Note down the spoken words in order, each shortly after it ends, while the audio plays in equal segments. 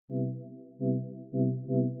Hello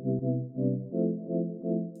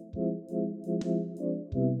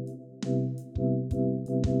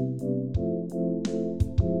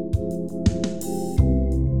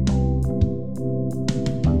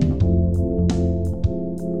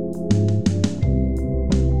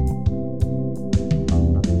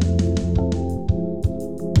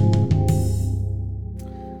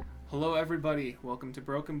everybody, welcome to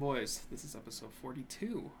Broken Boys. This is episode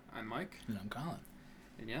 42. I'm Mike. And I'm Colin.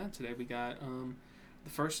 And yeah, today we got the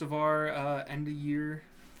first of our end of year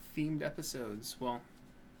themed episodes. Well,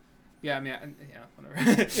 yeah, I mean,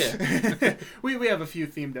 whatever. Yeah. we have a few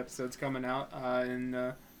themed episodes coming out, and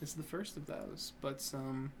this is the first of those. But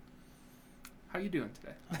how you doing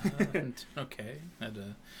today? Okay. Had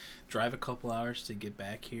to drive a couple hours to get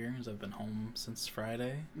back here because I've been home since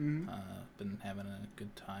Friday. Mm-hmm. Been having a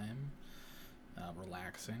good time,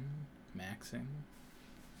 relaxing, maxing.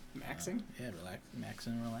 Maxing? Maxing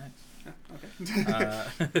and relax. Oh,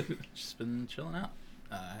 okay. Just been chilling out,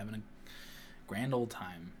 having a grand old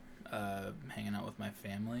time, hanging out with my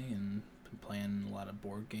family and been playing a lot of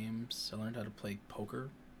board games. I learned how to play poker.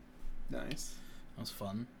 Nice. That was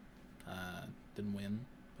fun. Didn't win,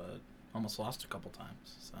 but almost lost a couple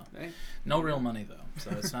times. So Hey. no real money though.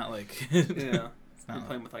 So it's not like Yeah. It's not You're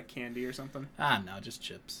playing with like candy or something? no, just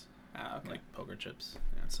chips. Okay. Like poker chips.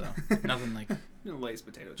 Yeah. So nothing like Lay's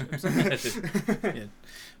potato chips. yeah.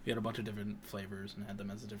 We had a bunch of different flavors and had them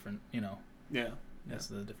as a different, Yeah. as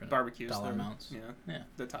the different Barbecues. dollar though. amounts. Yeah. Yeah.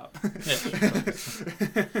 The top.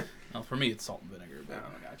 Yeah. Well, for me it's salt and vinegar. Oh,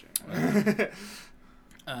 But,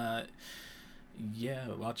 gotcha. yeah,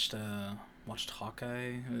 watched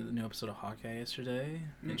Hawkeye, the new episode of Hawkeye yesterday.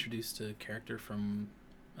 Introduced a character from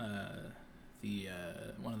the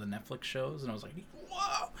one of the Netflix shows, and I was like,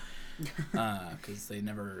 whoa, because they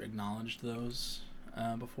never acknowledged those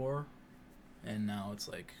before, and now it's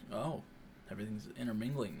like, oh, everything's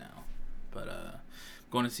intermingling now. But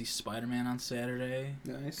going to see Spider-Man on Saturday.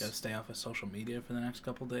 Nice. Got to stay off of social media for the next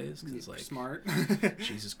couple days because like smart.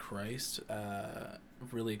 Jesus Christ.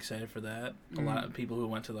 Really excited for that. A lot of people who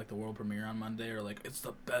went to like the world premiere on Monday are like, it's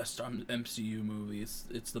the best MCU movie.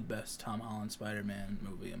 It's the best Tom Holland Spider-Man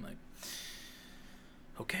movie. I'm like,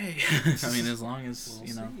 okay. I mean, as long as We'll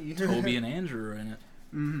see. Toby and Andrew are in it.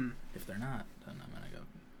 Mm-hmm. If they're not, then I'm gonna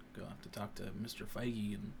go have to talk to Mr.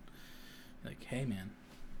 Feige and like, hey man,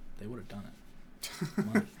 they would have done it.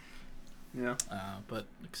 Money. Yeah. But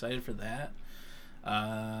excited for that.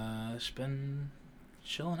 Just been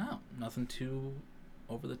chilling out. Nothing too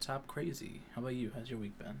over the top crazy. How about you? How's your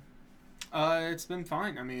week been? It's been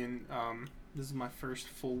fine. I mean, this is my first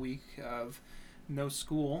full week of no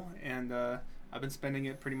school, and I've been spending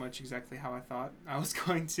it pretty much exactly how I thought I was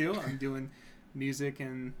going to. I'm doing music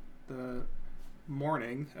in the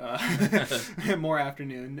morning, more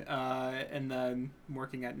afternoon, and then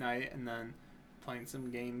working at night, and then playing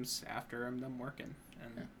some games after I'm done working.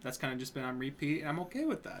 And that's kind of just been on repeat, and I'm okay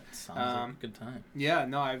with that. Sounds like a good time. Yeah,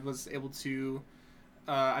 no, I was able to...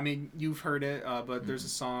 I mean, you've heard it, but there's a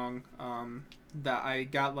song that I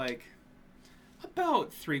got, like,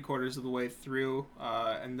 about 3/4 of the way through,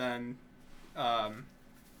 and then that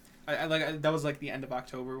was, like, the end of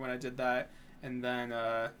October when I did that, and then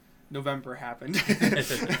November happened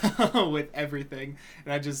with everything,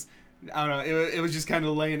 and I don't know, it was just kind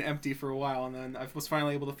of laying empty for a while, and then I was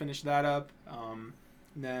finally able to finish that up.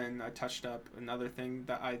 Then I touched up another thing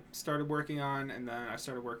that I started working on, and then I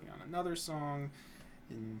started working on another song,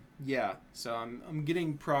 and yeah, so I'm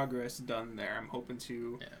getting progress done there. I'm hoping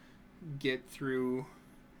to get through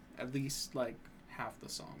at least like half the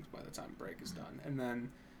songs by the time break is done, and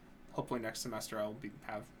then hopefully next semester I'll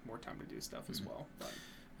have more time to do stuff as well. But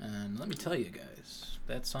And let me tell you guys,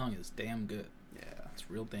 that song is damn good. yeah,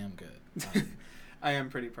 It's real damn good. I am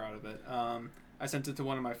pretty proud of it. I sent it to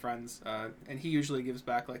one of my friends, and he usually gives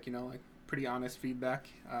back like pretty honest feedback.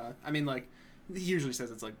 I mean, like, he usually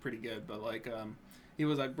says it's like pretty good, but like he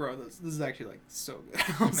was like, bro, this is actually like so good.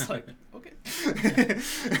 I was like, okay.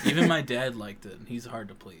 Even my dad liked it, and he's hard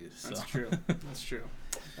to please. So. That's true. That's true.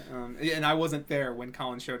 And I wasn't there when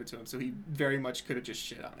Colin showed it to him, so he very much could have just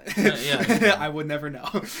shit on it. Yeah. I would never know.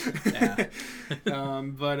 Yeah.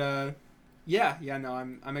 But no,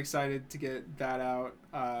 I'm excited to get that out,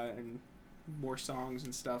 and more songs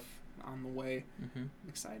and stuff on the way. Mm-hmm. I'm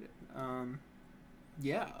excited.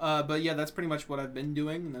 But yeah, that's pretty much what I've been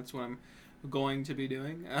doing, and that's what I'm going to be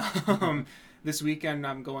doing. This weekend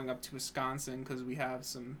I'm going up to Wisconsin because we have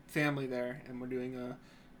some family there, and we're doing a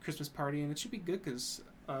Christmas party, and it should be good because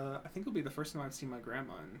I think it'll be the first time I've seen my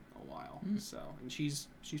grandma in a while. So, and she's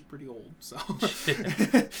pretty old. So,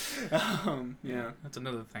 yeah. That's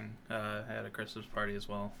another thing. I had a Christmas party as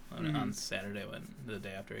well on Saturday, the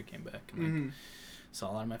day after I came back. And, saw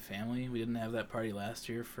a lot of my family. We didn't have that party last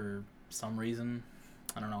year for some reason.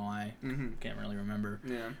 I don't know why. Can't really remember.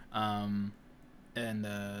 Yeah. And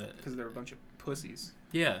because they're a bunch of pussies.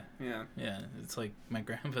 Yeah. Yeah. Yeah. It's like my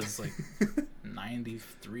grandpa's like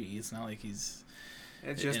 93. It's not like he's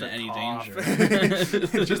it's just in any cough. danger.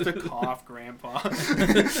 It's just a cough, Grandpa.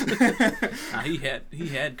 He had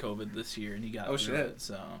COVID this year and he got through it.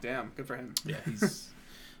 So damn, good for him. Yeah, he's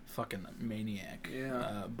fucking maniac.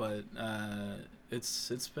 Yeah. But it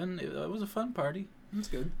was a fun party. That's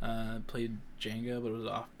good. Played Jenga, but it was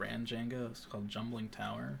off-brand Jenga. It was called Jumbling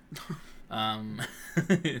Tower. And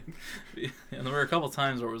there were a couple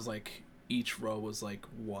times where it was like each row was like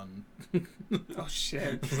one. Oh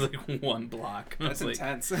shit! It was like one block. That's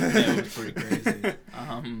intense. Yeah, it was pretty crazy.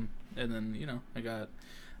 And then I got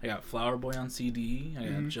Flower Boy on CD. I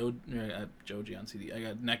got Joji on CD. I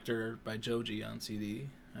got Nectar by Joji on CD.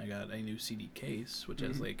 I got a new CD case, which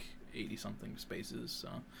has like 80 something spaces. So.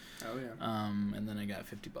 Oh yeah. And then I got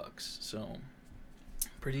 $50. So.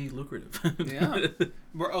 Pretty lucrative. Yeah.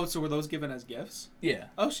 So were those given as gifts? Yeah.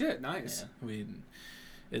 Oh shit! Nice. Yeah.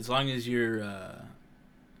 As long as you're,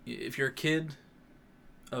 if you're a kid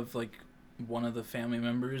of like one of the family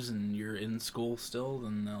members and you're in school still,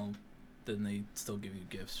 then they still give you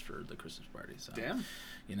gifts for the Christmas party. So, damn.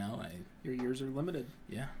 Your years are limited.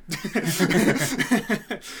 Yeah.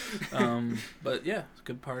 But yeah,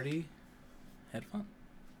 good party. Had fun.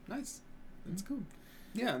 Nice. That's cool.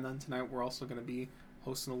 Yeah, and then tonight we're also going to be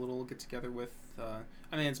hosting a little get together with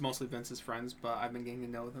it's mostly Vince's friends, but I've been getting to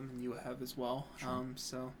know them and you have as well. Sure.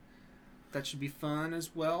 So that should be fun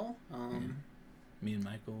as well. Me and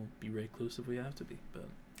Michael will be recluse if we have to be, but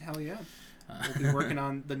hell yeah. We'll be working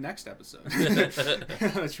on the next episode,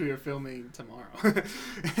 which we are filming tomorrow.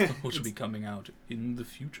 Which will be coming out in the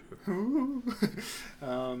future.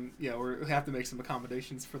 Yeah, we have to make some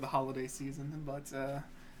accommodations for the holiday season, but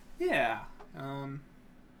yeah.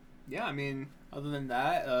 Other than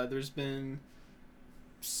that, there's been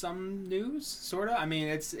some news, sort of.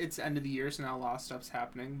 It's end of the year, so now a lot of stuff's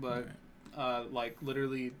happening, but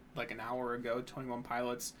literally an hour ago, 21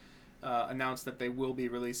 Pilots announced that they will be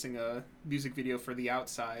releasing a music video for The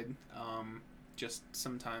Outside just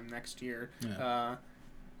sometime next year. Yeah.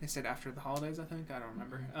 They said after the holidays, I think. I don't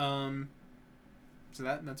remember. So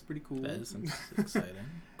that's pretty cool. That is exciting.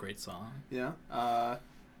 Great song. Yeah.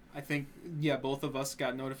 I think, both of us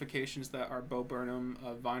got notifications that our Bo Burnham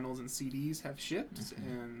vinyls and CDs have shipped,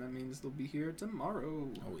 and that means they'll be here tomorrow.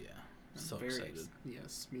 Oh, yeah. So excited.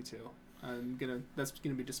 Yes, me too. That's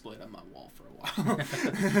gonna be displayed on my wall for a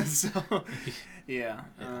while. So, yeah.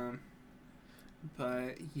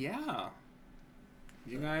 But, yeah.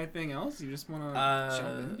 You got anything else? You just want to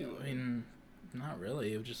jump into it? Not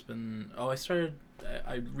really. I've just been...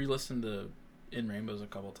 I re-listened to In Rainbows a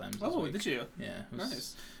couple times this week. Did you? Yeah. It was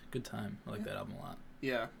nice. Good time. I like that album a lot.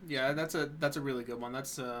 Yeah, that's a really good one.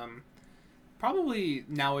 That's probably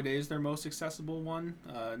nowadays their most accessible one,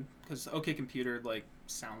 because OK Computer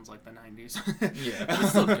sounds like the 90s. Yeah, but it's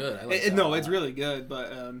still good. I like that it's really good,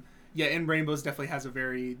 but In Rainbows definitely has a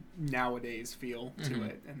very nowadays feel to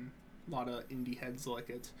it, and a lot of indie heads like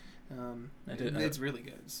it. It's really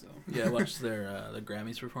good. So yeah, I watched their the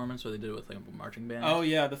Grammys performance where they did it with a marching band. Oh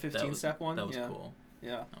yeah, the 15-step one. That was cool.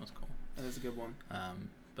 Yeah, that was cool. That is a good one.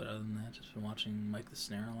 But other than that, just been watching Mike the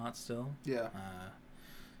Snare a lot still. Yeah.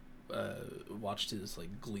 Watched his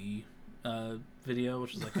Glee video,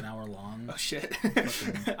 which is an hour long. Oh shit!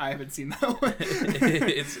 I haven't seen that one.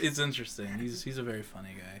 It's interesting. He's a very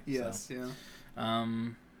funny guy. Yes. So.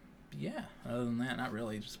 Yeah. Other than that, not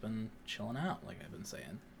really. Just been chilling out, like I've been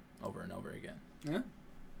saying, over and over again. Yeah.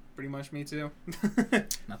 Pretty much me too.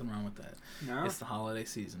 Nothing wrong with that. No. It's the holiday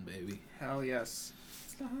season, baby. Hell yes.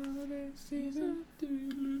 It's the holiday season. I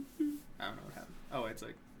don't know what happened. Oh, it's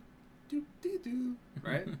doo doo doo,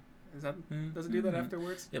 right? Does it do that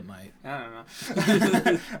afterwards? It might. I don't know.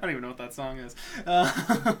 I don't even know what that song is.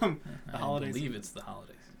 The holidays. I believe it's the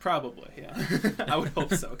holidays. Probably, yeah. I would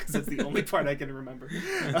hope so, because it's the only part I can remember.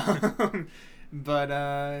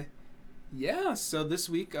 So this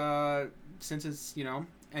week, since it's,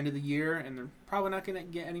 end of the year, and they're probably not going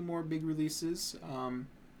to get any more big releases,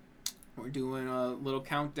 we're doing a little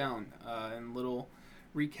countdown and little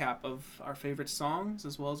recap of our favorite songs,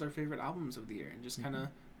 as well as our favorite albums of the year, and just kind of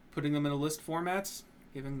putting them in a list format,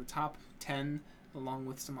 giving the top 10 along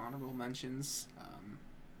with some honorable mentions.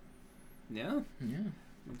 Yeah.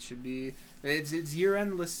 It should be. It's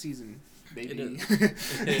year-end list season, baby.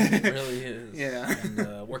 It really is. Yeah.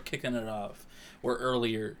 And we're kicking it off. We're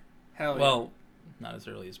earlier. Hell yeah. Well, not as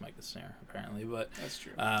early as Mike the Snare, apparently, but That's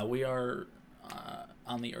true. We are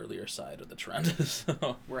on the earlier side of the trend.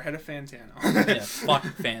 So We're ahead of Fantano. yeah, fuck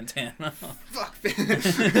Fantano. Fuck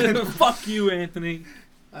Fantano. Fuck you, Anthony.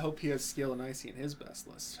 I hope he has Scale and Icy in his best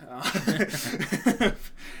list.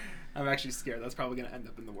 I'm actually scared. That's probably going to end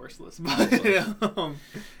up in the worst list. But, it'll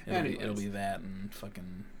anyways. be that and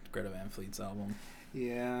fucking Greta Van Fleet's album.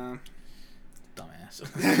 Yeah. Dumbass.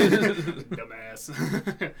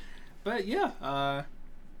 Dumbass. But yeah, I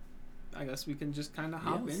guess we can just kind of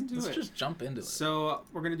hop into it. Let's just jump into it. So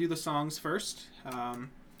we're going to do the songs first. If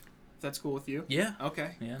that's cool with you. Yeah.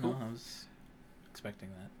 Okay. Yeah, cool. no, I was expecting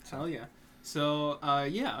that. Hell yeah. So,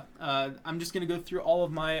 I'm just going to go through all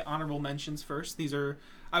of my honorable mentions first. These are...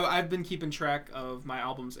 I've been keeping track of my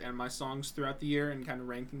albums and my songs throughout the year and kind of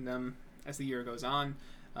ranking them as the year goes on.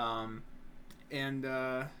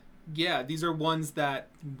 These are ones that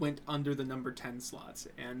went under the number 10 slots,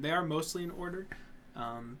 and they are mostly in order.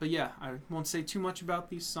 But yeah, I won't say too much about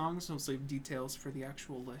these songs. I'll save details for the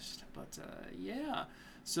actual list. But yeah,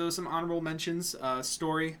 so some honorable mentions.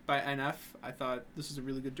 Story by NF. I thought this was a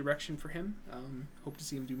really good direction for him. Hope to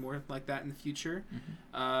see him do more like that in the future.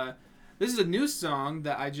 Mm-hmm. This is a new song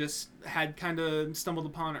that I just had kind of stumbled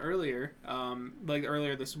upon earlier,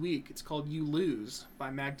 earlier this week. It's called You Lose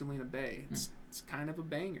by Magdalena Bay. It's kind of a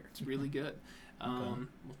banger. It's really good. We'll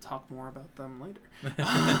talk more about them later.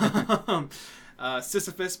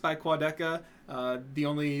 Sisyphus by Quadeca, the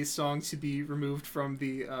only song to be removed from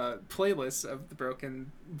the playlist of the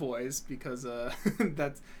Broken Boys because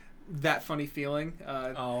that's that funny feeling.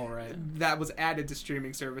 Right. That was added to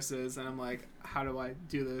streaming services, and I'm like, how do I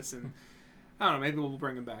do this? And I don't know, maybe we'll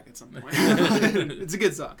bring him back at some point. It's a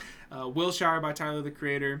good song. Wilshire by Tyler, the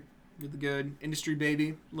Creator, really good. Industry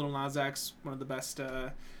Baby, Lil Nas X, one of the best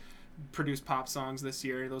produced pop songs this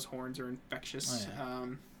year. Those horns are infectious. Oh, yeah.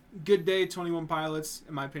 Good Day, 21 Pilots,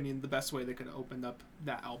 in my opinion, the best way they could have opened up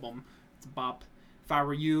that album. It's a bop. If I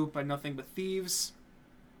Were You by Nothing But Thieves,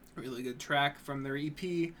 really good track from their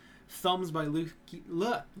EP. Thumbs by Lukey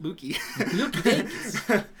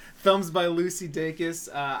Dacus. Thumbs by Lucy Dacus.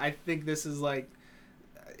 I think this is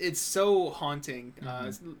it's so haunting.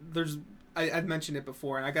 I've mentioned it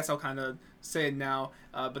before, and I guess I'll kind of say it now.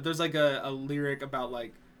 But there's a lyric about I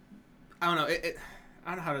don't know. I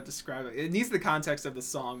don't know how to describe it. It needs the context of the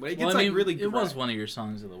song, but it gets really. It was one of your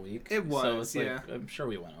songs of the week. It was. So it's I'm sure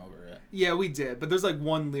we went over it. Yeah, we did. But there's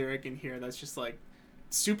one lyric in here that's just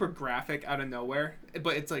super graphic out of nowhere,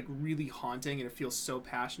 but it's really haunting, and it feels so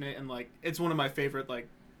passionate, and it's one of my favorite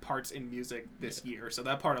parts in music this year. So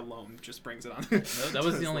that part alone just brings it on. That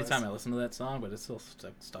was the only time I listened to that song, but it's still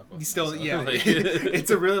stuck with me. Still, yeah.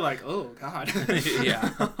 It's a really oh god.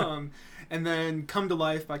 Yeah. And then Come to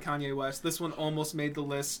Life by Kanye West. This one almost made the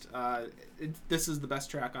list. This is the best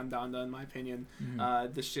track on Donda, in my opinion.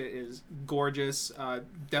 Mm-hmm. This shit is gorgeous.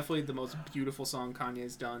 Definitely the most beautiful song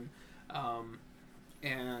Kanye's done.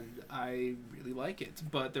 And I really like it.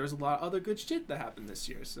 But there's a lot of other good shit that happened this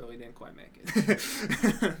year, so he didn't quite make it.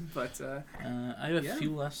 But I have a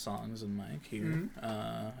few less songs than Mike here. Mm-hmm.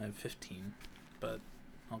 I have 15, but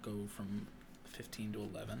I'll go from 15 to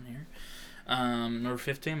 11 here. Number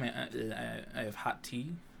 15, I have Hot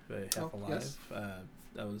Tea by Half Alive. Yes.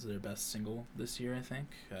 That was their best single this year, I think.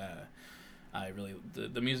 I really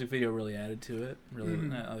the music video really added to it.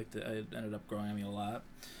 Really, I liked it. It ended up growing on me a lot.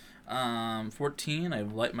 14, I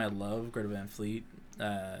have Light My Love, Greta Van Fleet.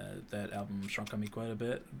 That album shrunk on me quite a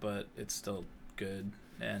bit, but it's still good,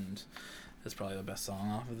 and it's probably the best song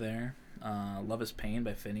off of there. Love Is Pain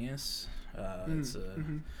by Phineas. It's a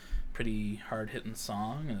pretty hard-hitting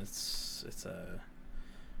song, and it's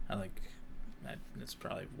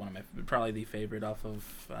probably the favorite off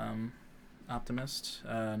of Optimist.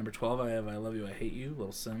 Number 12, I have I Love You, I Hate You,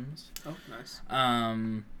 Little Sims. Oh, nice. I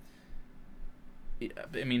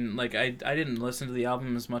mean, I didn't listen to the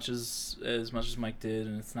album as much as Mike did,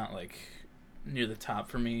 and it's not near the top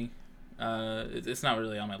for me. It's not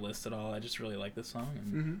really on my list at all. I just really like this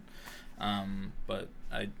song, and but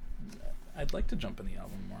I'd like to jump in the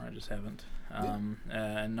album more. I just haven't.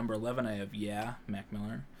 Number 11, I have Yeah, Mac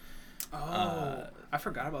Miller. Oh, I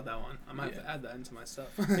forgot about that one. I might have to add that into my stuff.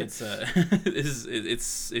 It's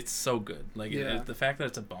so good. The fact that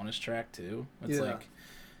it's a bonus track too. It's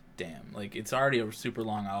damn, it's already a super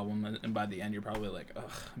long album, and by the end you're probably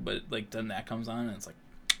ugh. But then that comes on, and it's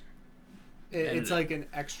it's an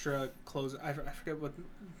extra close. I forget what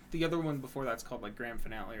the other one before that's called, Grand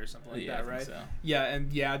Finale or something like that, right? So. Yeah,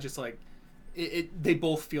 and just they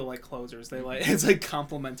both feel like closers. They like it's like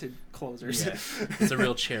complimented closers. Yeah. It's a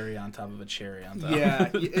real cherry on top of a cherry on top. Yeah,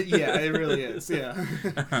 it really is. Yeah.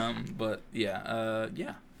 But yeah,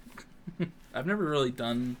 I've never really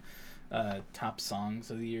done top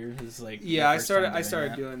songs of the year. It's like I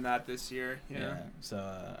started doing that this year. Yeah. So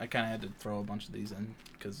I kind of had to throw a bunch of these in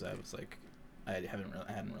because I was like, I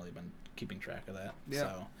hadn't really been keeping track of that. Yeah.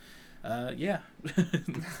 So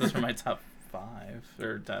those are my top 5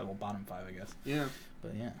 or bottom 5, I guess. Yeah.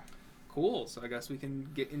 But yeah. Cool. So I guess we can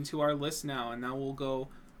get into our list now, and now we'll go.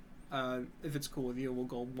 If it's cool with you, we'll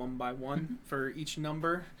go one by one for each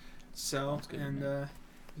number. So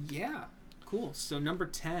yeah, cool. So number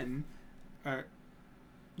 10.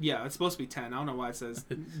 Yeah, it's supposed to be 10. I don't know why it says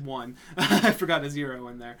 1. I forgot a 0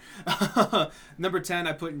 in there. Number 10,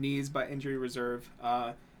 I put Knees by Injury Reserve.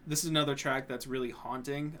 This is another track that's really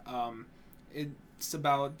haunting. It's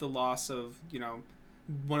about the loss of,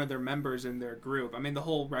 one of their members in their group. I mean, the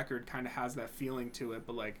whole record kind of has that feeling to it,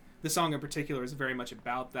 but, like, the song in particular is very much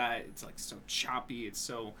about that. It's, like, so choppy. It's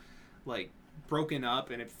so, like, broken up,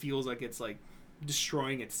 and it feels like it's, like,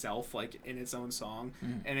 destroying itself, like, in its own song.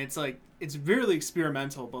 And it's like, it's really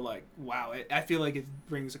experimental, but like, wow, I feel like it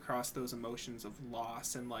brings across those emotions of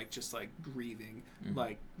loss and like just like grieving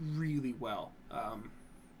like really well.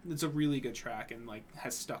 It's a really good track and like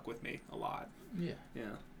has stuck with me a lot.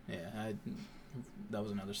 That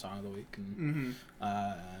was another song of the week, and it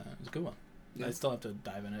was a good one. I still have to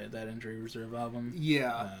dive into that Injury Reserve album.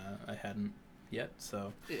 I hadn't yet,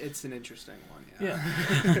 so it's an interesting one.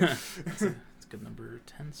 It's a good number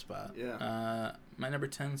 10 spot. My number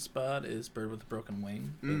 10 spot is Bird with a Broken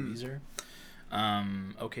Wing by Weezer.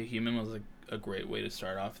 Okay Human was like a great way to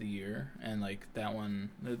start off the year, and like that one,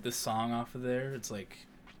 the song off of there, it's like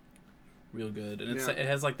real good, and it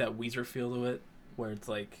has like that Weezer feel to it, where it's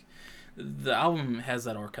like the album has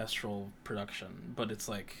that orchestral production, but it's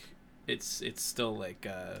like it's still like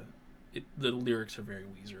the lyrics are very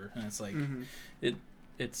Weezer, and it's like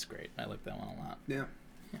it's great. I like that one a lot. Yeah,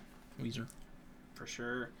 Weezer. For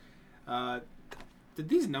sure. Did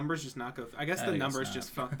these numbers just not go? I guess the numbers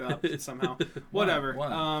just fucked up somehow. Whatever.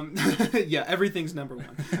 One. Everything's number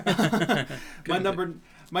 1.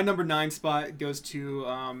 My number 9 spot goes to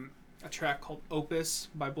a track called Opus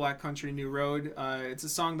by Black Country New Road. It's a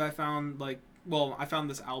song that I found I found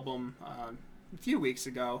this album a few weeks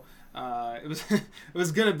ago. It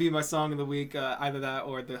was gonna be my song of the week, either that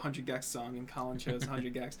or the 100 Gex song, and Colin chose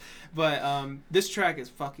 100 Gex. But this track is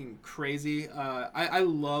fucking crazy. I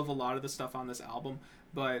love a lot of the stuff on this album,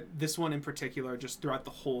 but this one in particular, just throughout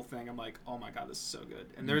the whole thing, I'm like, oh my god, this is so good.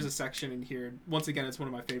 And there's a section in here, once again, it's one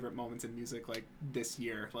of my favorite moments in music, like this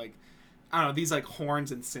year. Like, I don't know, these like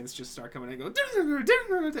horns and synths just start coming in and go,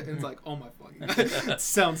 and it's like, oh my fucking god, it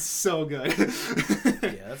sounds so good.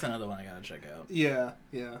 That's another one I gotta check out. Yeah.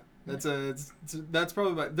 That's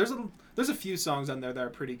probably there's a few songs on there that are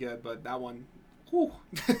pretty good, but that one, whew,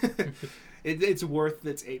 it's worth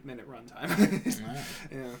its 8-minute runtime. Right.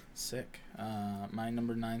 Yeah, sick. My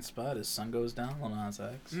number 9 spot is "Sun Goes Down" by Lil Nas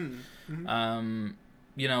X. When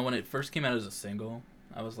it first came out as a single,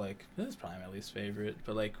 I was like, this is probably my least favorite,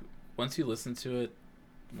 but like once you listen to it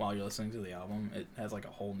while you're listening to the album, it has like a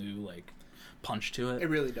whole new like punch to it. It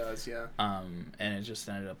really does, yeah. And it just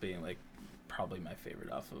ended up being like probably my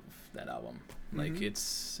favorite off of that album. Like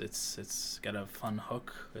it's got a fun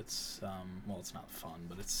hook. It's it's not fun,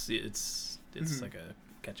 but it's like a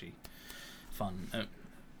catchy fun.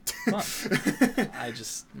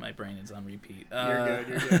 My brain is on repeat. You're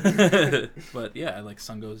good. But yeah, I like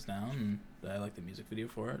 "Sun Goes Down," and I like the music video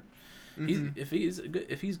for it. If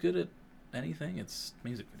he's good at anything, it's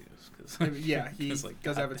music videos. He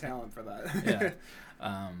does have a talent for that.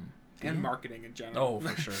 And marketing in general. Oh,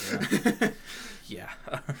 for sure. Yeah.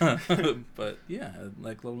 But yeah, I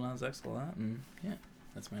like Lil Nas X a lot, and yeah,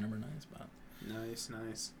 that's my number 9 spot.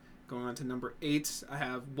 Nice. Going on to number 8, I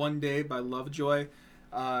have "One Day" by Lovejoy.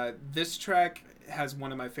 This track has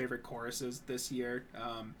one of my favorite choruses this year.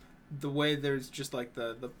 The way there's just like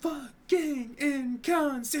the fucking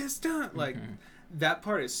inconsistent, like that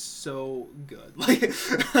part is so good. Like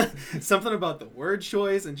something about the word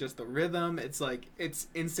choice and just the rhythm. It's like it's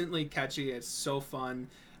instantly catchy. It's so fun.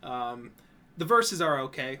 The verses are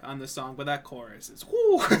okay on the song, but that chorus is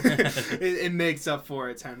it makes up for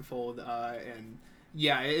it tenfold. And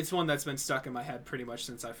yeah, it's one that's been stuck in my head pretty much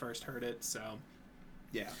since I first heard it. So.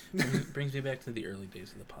 Yeah. Brings me back to the early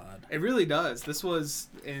days of the pod. It really does. It was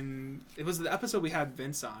the episode we had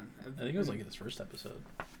Vince on. I think it was like his first episode.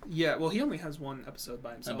 Yeah, well, he only has one episode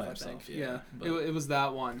by himself, I think. Yeah. But... It was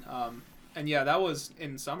that one. And yeah, that was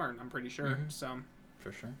in summer, I'm pretty sure. So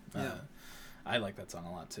for sure. Yeah. I like that song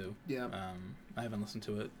a lot too. Yeah. I haven't listened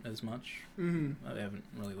to it as much. Mm-hmm. I haven't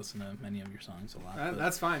really listened to many of your songs a lot.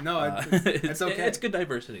 That's fine. No, it's okay. It's good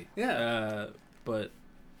diversity. Yeah. But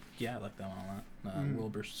yeah, I like that one a lot.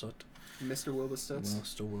 Wilbur Soot. Mr. Wilbur Soot.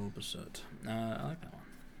 Mr. Wilbur Soot. I like that one.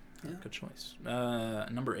 Yeah. Good choice.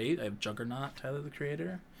 Number 8, I have Juggernaut, Tyler the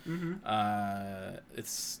Creator. Mm-hmm.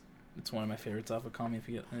 It's one of my favorites off of Call Me If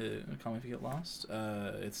You Get Lost.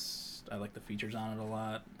 I like the features on it a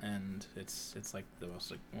lot, and it's like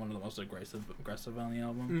one of the most aggressive on the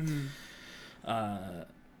album. Mm-hmm.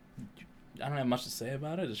 I don't have much to say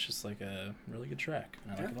about it. It's just like a really good track,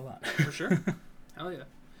 and I like it a lot. For sure. Hell yeah.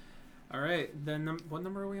 All right, then what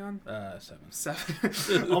number are we on?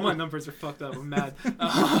 7. All my numbers are fucked up. I'm mad.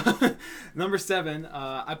 Number 7,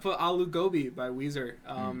 I put Alu Gobi by Weezer.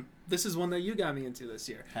 This is one that you got me into this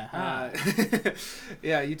year.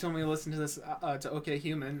 Yeah, you told me to listen to this to OK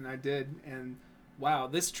Human, and I did. And wow,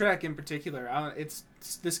 this track in particular,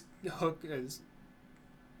 this hook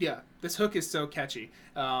is so catchy.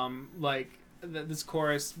 This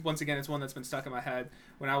chorus, once again, it's one that's been stuck in my head.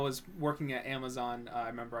 When I was working at Amazon, I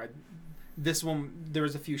remember this one, there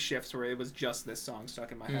was a few shifts where it was just this song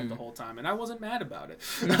stuck in my head the whole time, and I wasn't mad about it.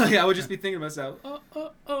 I would just be thinking to myself,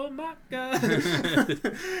 oh my God.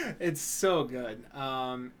 It's so good.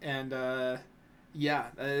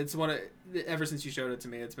 It's ever since you showed it to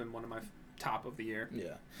me, it's been one of my top of the year.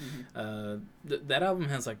 Yeah. That album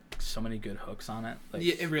has like so many good hooks on it. Like,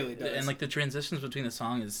 yeah, it really does. And like the transitions between the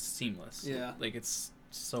song is seamless. Yeah. Like it's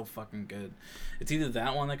so fucking good. It's either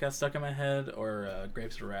that one that got stuck in my head or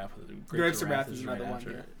Grapes of Wrath. Grapes of Wrath is another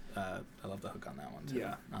one. Yeah. I love the hook on that one too.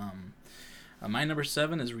 Yeah. My number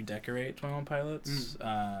 7 is Redecorate, 21 Pilots.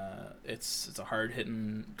 It's a hard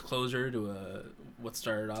hitting closer to what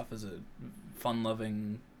started off as a fun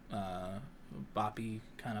loving boppy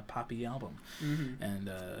kind of poppy album.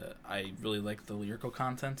 And I really like the lyrical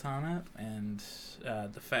content on it, and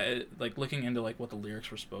like looking into like what the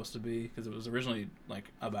lyrics were supposed to be, because it was originally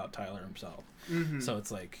like about Tyler himself. So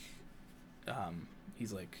it's like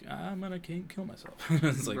he's like, I'm gonna kill myself.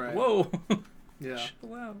 It's like, right. Whoa. Yeah.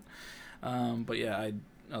 Chill out. But yeah, I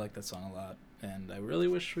like that song a lot, and I really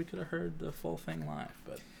wish we could have heard the full thing live,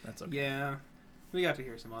 but that's okay. Yeah. We got to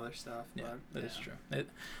hear some other stuff. Yeah, that is true. I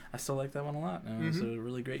still like that one a lot. And it was a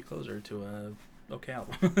really great closer to a okay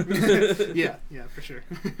album. yeah, for sure.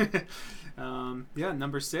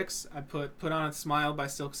 Number 6, I put on a Smile by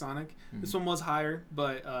Silk Sonic. This one was higher,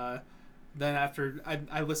 but then after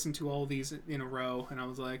I listened to all these in a row, and I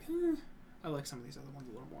was like, I like some of these other ones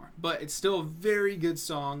a little more. But it's still a very good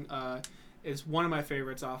song. It's one of my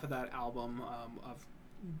favorites off of that album,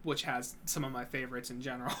 which has some of my favorites in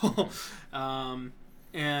general.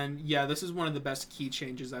 And yeah, this is one of the best key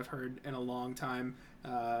changes I've heard in a long time.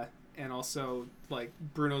 And also, like,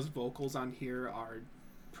 Bruno's vocals on here are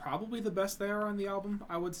probably the best they are on the album,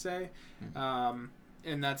 I would say.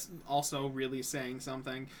 And that's also really saying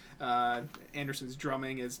something. Anderson's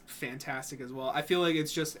drumming is fantastic as well. I feel like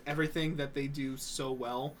it's just everything that they do so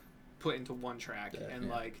well put into one track.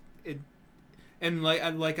 Like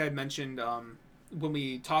I mentioned, when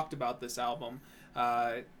we talked about this album,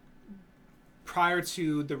 prior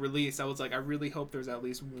to the release, I was like, I really hope there's at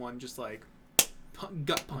least one just like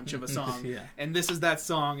gut punch of a song. And this is that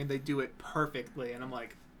song, and they do it perfectly. And I'm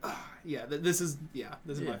like, this is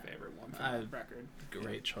my favorite one from the record.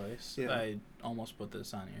 Great choice. Yeah. I almost put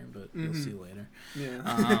this on here, but you'll see later.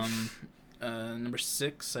 Yeah. Number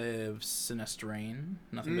 6, I have Sinistrain,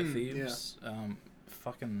 Nothing But Thieves.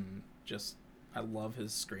 Fucking just, I love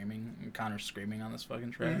his screaming, and Connor's screaming on this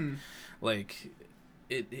fucking track. Like,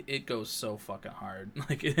 it goes so fucking hard.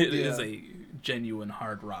 Like, it is a genuine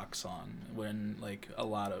hard rock song, when, like, a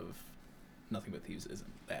lot of Nothing But Thieves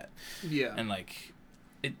isn't that. Yeah. And, like,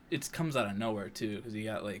 it comes out of nowhere, too, because you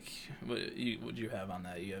got, like, what you have on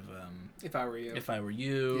that? You have, If I Were You. If I Were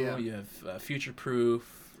You. Yeah. You have Future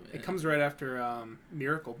Proof. It comes right after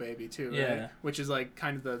Miracle Baby, too, right? Yeah. Which is, like,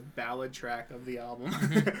 kind of the ballad track of the album.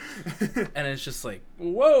 And it's just like,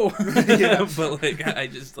 whoa! Yeah. But, like, I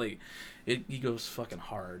just, like, he goes fucking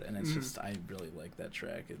hard, and it's just, I really like that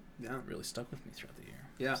track. It really stuck with me throughout the year.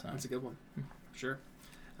 Yeah, so. That's a good one. Sure.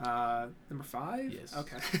 Number 5? Yes.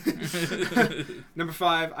 Okay. Number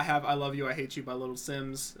 5, I have I Love You, I Hate You by Little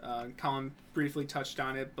Sims. Colin briefly touched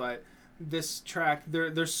on it, but this track,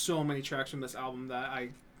 there's so many tracks from this album that I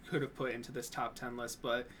could have put into this top 10 list,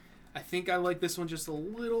 but I think I like this one just a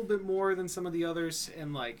little bit more than some of the others,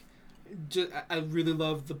 and like, I really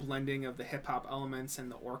love the blending of the hip-hop elements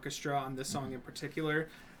and the orchestra on this song in particular,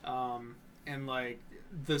 and like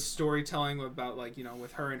the storytelling about, like, you know,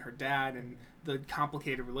 with her and her dad, and the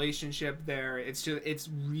complicated relationship there. It's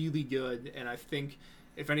really good, and I think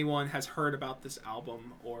if anyone has heard about this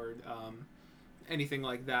album or anything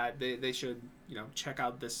like that, they should check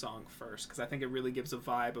out this song first, because I think it really gives a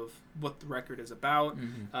vibe of what the record is about,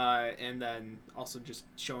 and then also just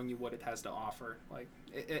showing you what it has to offer. Like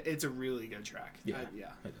it's a really good track. Yeah,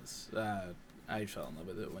 it is. I fell in love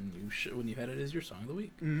with it when you had it as your song of the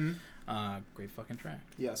week. Great fucking track.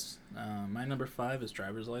 Yes. My number 5 is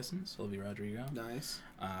Driver's License, Olivia Rodrigo. Nice.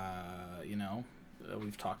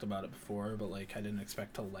 We've talked about it before, but like I didn't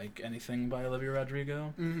expect to like anything by Olivia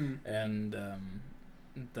Rodrigo, and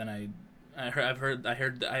then I had heard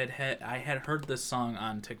this song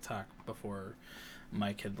on TikTok before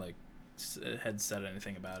Mike had said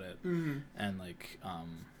anything about it, and like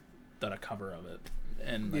done a cover of it,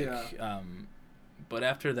 and like but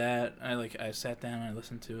after that I sat down and I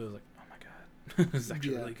listened to it. I was like, oh my god, this is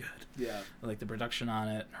actually really good. Yeah, like the production on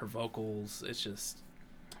it, her vocals, it's just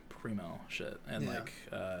primo shit, and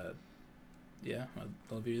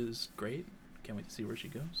Olivia is great. Can't wait to see where she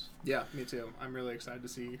goes. Yeah, me too. I'm really excited to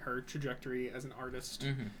see her trajectory as an artist.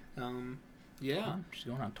 She's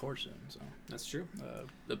going on tour soon, so that's true.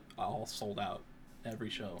 All sold out,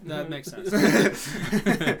 every show. That makes sense.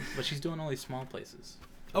 But she's doing all these small places.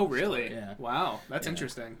 Oh really? Yeah. Wow, that's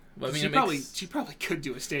interesting. But, I mean, she probably could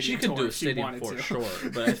do a stadium tour. She could do a stadium for sure,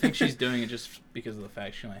 but I think she's doing it just because of the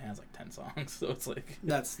fact she only has like 10 songs, so it's like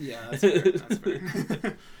that's fair. That's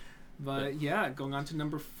fair. But going on to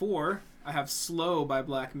number 4, I have "Slow" by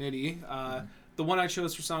Black Midi. The one I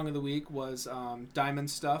chose for song of the week was "Diamond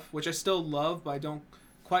Stuff," which I still love, but I don't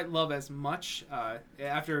quite love as much.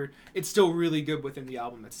 After it's still really good within the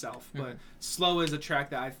album itself, but "Slow" is a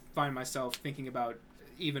track that I find myself thinking about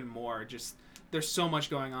even more. Just there's so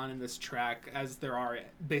much going on in this track, as there are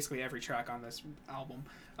basically every track on this album,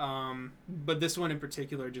 but this one in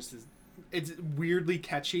particular just is, it's weirdly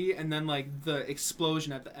catchy, and then like the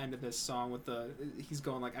explosion at the end of this song with he's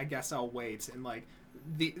going like, I guess I'll wait, and like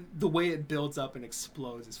the way it builds up and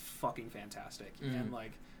explodes is fucking fantastic, and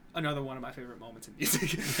like another one of my favorite moments in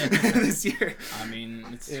music this year. I mean,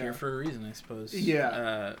 it's here for a reason, I suppose.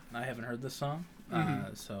 I haven't heard this song,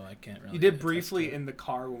 so I can't really. You did briefly in the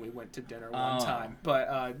car when we went to dinner one time,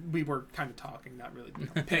 but we were kind of talking, not really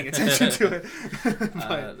paying attention to it.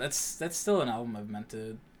 But that's still an album I've meant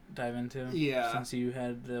to dive into. Yeah. Since you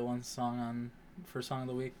had the one song on for song of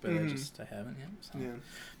the week, but I haven't yet. So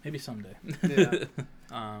maybe someday.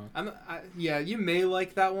 You may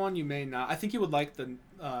like that one, you may not. I think you would like the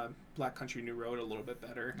Black Country New Road a little bit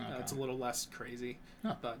better. Okay. It's a little less crazy,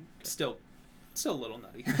 but still a little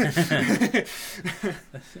nutty. All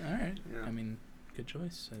right. Yeah. I mean, good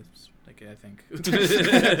choice. I think.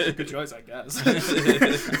 Good choice, I guess. I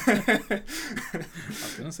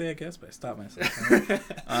was gonna say I guess, but I stopped myself.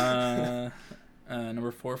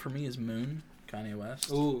 Number 4 for me is "Moon," Kanye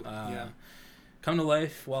West. Ooh, Come to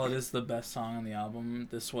Life, while it is the best song on the album,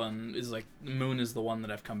 this one is like, "Moon" is the one that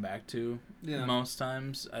I've come back to most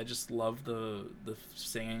times. I just love the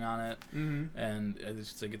singing on it, and I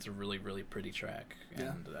just think it's a really, really pretty track.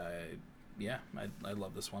 And I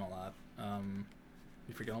love this one a lot.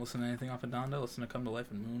 If you're gonna listen to anything off of Donda, listen to "Come to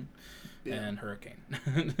Life" and "Moon" and "Hurricane."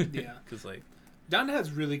 Because like Donda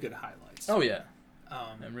has really good highlights. Oh yeah.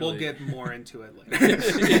 We'll get more into it later.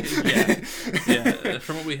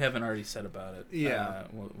 From what we haven't already said about it,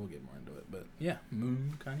 we'll get more into it. But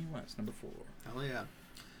 "Moon," Kanye West, number 4. Hell yeah.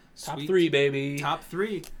 Top 3, baby. Top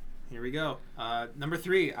 3. Here we go. Number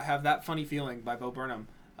 3, I have "That Funny Feeling" by Bo Burnham.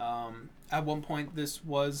 At one point, this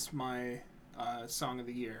was my song of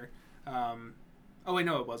the year. Oh wait,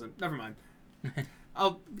 no, it wasn't. Never mind.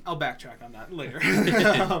 I'll backtrack on that later.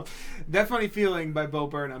 "That Funny Feeling" by Bo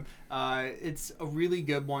Burnham. It's a really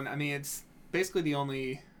good one. I mean, it's basically the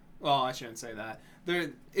only. Well, I shouldn't say that.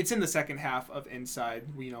 It's in the second half of Inside.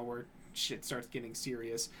 Where shit starts getting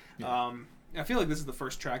serious. Yeah. I feel like this is the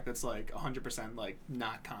first track that's like 100% like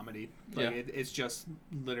not comedy. Like it's just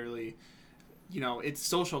literally, it's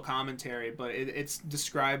social commentary, but it's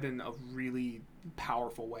described in a really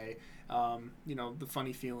powerful way. The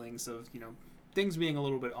funny feelings of things being a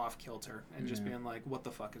little bit off kilter and just being like, what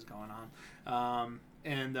the fuck is going on?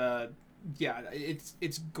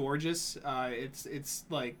 It's gorgeous. It's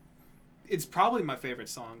like, it's probably my favorite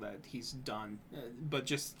song that he's done, but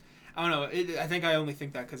just, I don't know. I think I only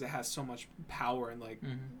think that because it has so much power and like,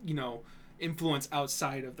 influence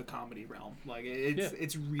outside of the comedy realm. Like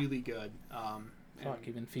it's really good. Fuck,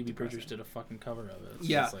 even Phoebe Bridgers did a fucking cover of it.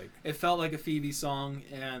 So it's like, it felt like a Phoebe song,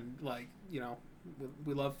 and like,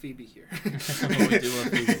 we love Phoebe here. We do love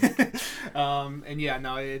Phoebe.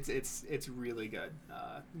 It's really good.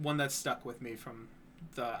 One that stuck with me from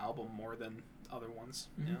the album more than other ones.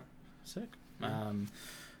 Mm-hmm. Yeah. Sick. Yeah.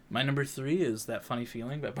 My number 3 is That Funny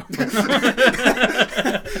Feeling by Bob I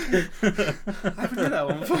haven't heard that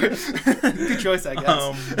one before. Good choice, I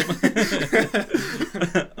guess.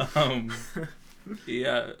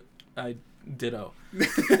 Yeah, I ditto.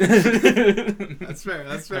 That's fair.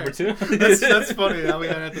 Number 2? That's funny that we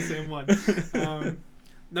had at the same one.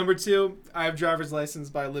 Number 2, I Have Driver's License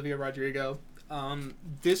by Olivia Rodrigo.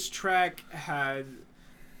 This track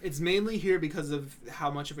it's mainly here because of how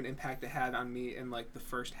much of an impact it had on me in like the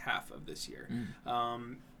first half of this year.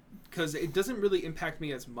 Because it doesn't really impact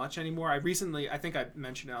me as much anymore. I think I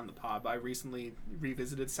mentioned it on the pod, but I recently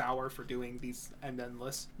revisited Sour for doing these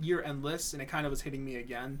year-end lists, and it kind of was hitting me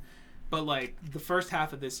again. But like the first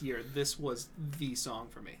half of this year, this was the song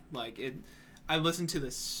for me. Like I listened to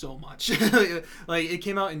this so much. Like it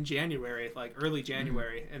came out in January, like early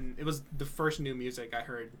January, and it was the first new music I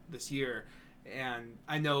heard this year. And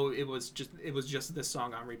I know it was just this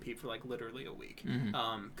song on repeat for like literally a week,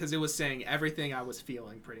 because it was saying everything I was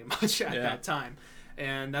feeling pretty much at that time,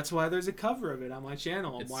 and that's why there's a cover of it on my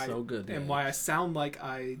channel. And it's so good, and why I sound like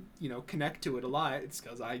I connect to it a lot. It's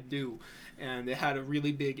because I do, and it had a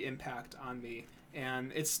really big impact on me,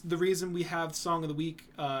 and it's the reason we have Song of the Week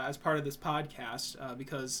as part of this podcast,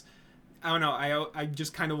 because I don't know. I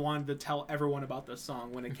just kind of wanted to tell everyone about this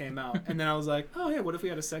song when it came out, and then I was like, oh yeah, what if we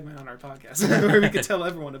had a segment on our podcast where we could tell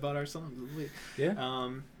everyone about our songs of the week?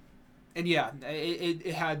 Yeah. And yeah,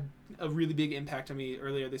 it had a really big impact on me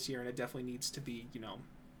earlier this year, and it definitely needs to be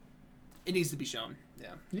it needs to be shown.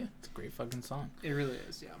 Yeah. Yeah, it's a great fucking song. It really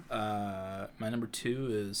is. Yeah. My number 2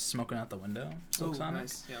 is Smoking Out the Window. Silk Sonic.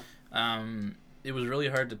 Nice. Yeah. It was really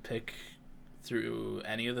hard to pick through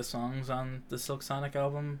any of the songs on the Silk Sonic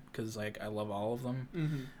album because like I love all of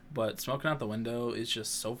them, but Smoking Out the Window is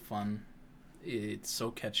just so fun. It's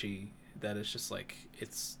so catchy that it's just like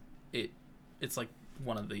it's like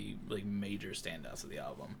one of the like major standouts of the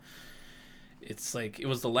album. It's like it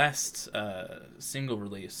was the last single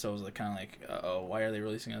release, so it was like kind of like, oh, why are they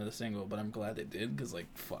releasing another single? But I'm glad they did because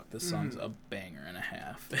like fuck, this song's a banger and a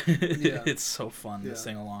half. It's so fun to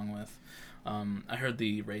sing along with. I heard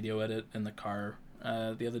the radio edit in the car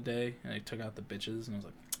the other day, and I took out the bitches, and I was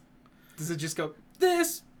like, does it just go,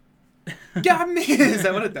 this got me? Is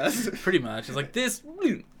that what it does? Pretty much. It's like, this.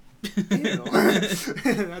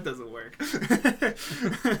 That doesn't work. Yeah,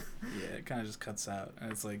 it kind of just cuts out,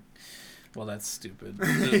 and it's like, well, that's stupid.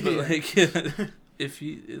 But like, if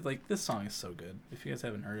you, like, this song is so good. If you guys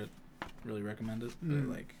haven't heard it, really recommend it. But,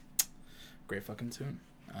 like, great fucking tune.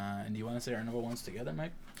 And do you want to say our number ones together,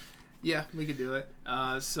 Mike? Yeah, we could do it.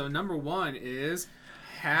 So number 1 is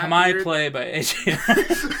My Play by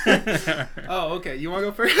AJ. Oh, okay. You want to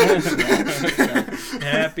go first?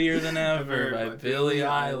 Happier Than Ever by Billie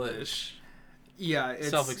Eilish. Yeah, it's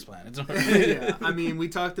self-explanatory. Yeah, I mean, we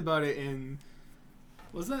talked about it in.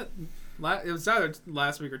 Was that? It was either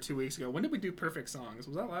last week or 2 weeks ago. When did we do Perfect Songs?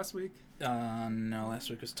 Was that last week? No, last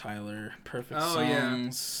week was Tyler. Perfect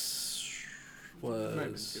Songs was. It might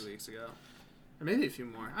have been 2 weeks ago. Or maybe a few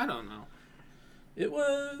more. I don't know. It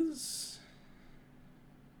was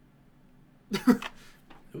a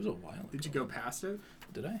while ago. Did you go past it?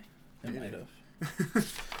 Did I? I might have.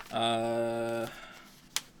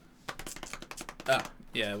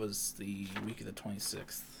 Yeah, it was the week of the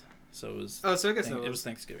 26th. So it was. Oh, so I guess it was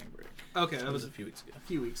Thanksgiving break. Okay, that was a few weeks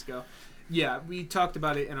ago. Yeah, we talked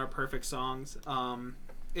about it in our Perfect Songs.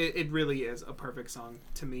 It really is a perfect song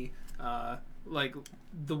to me. Like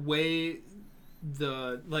the way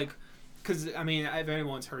because I mean, if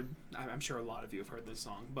anyone's heard, I'm sure a lot of you have heard this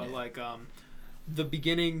song, but like the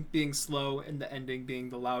beginning being slow and the ending being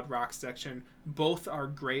the loud rock section, both are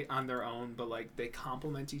great on their own, but like they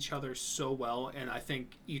complement each other so well, and I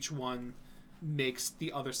think each one makes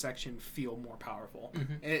the other section feel more powerful.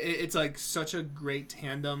 It's like such a great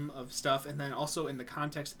tandem of stuff, and then also in the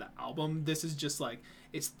context of the album, this is just like,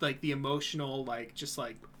 it's like the emotional, like just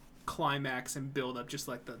like climax and build up, just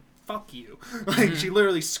like the fuck you, like she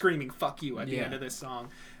literally screaming fuck you at the end of this song.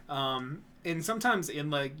 And sometimes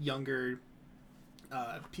in like younger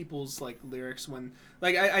people's like lyrics, when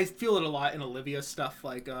like I feel it a lot in Olivia stuff,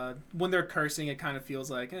 like when they're cursing, it kind of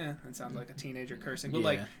feels like it sounds like a teenager cursing, but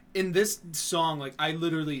like in this song, like I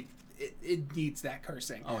literally it needs that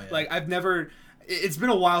cursing. Like it's been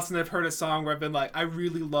a while since I've heard a song where I've been like, I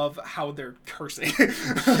really love how they're cursing.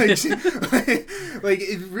 like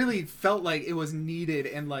it really felt like it was needed,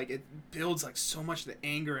 and like it builds like so much of the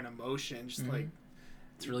anger and emotion, just like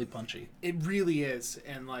it's really punchy. It really is,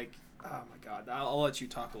 and like Oh my god, I'll let you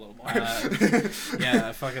talk a little more. Yeah,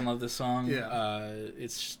 I fucking love this song. Yeah.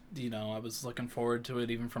 It's, I was looking forward to it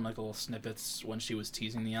even from like little snippets when she was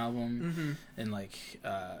teasing the album, and like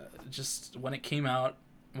just when it came out,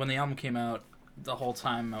 when the album came out, the whole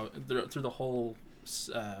time through the whole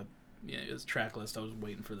it was track list, I was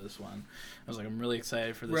waiting for this one. I was like, I'm really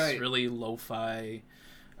excited for this really lo-fi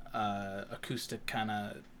acoustic kind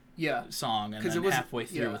of song, and then it was, halfway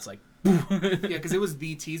through it's like because it was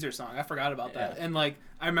the teaser song. I forgot about that. And like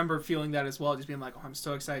I remember feeling that as well, just being like, oh, I'm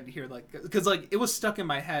so excited to hear, like, because like it was stuck in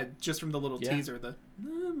my head just from the little teaser, the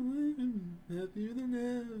happier than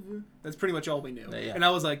ever. That's pretty much all we knew. And I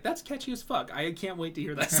was like, that's catchy as fuck. I can't wait to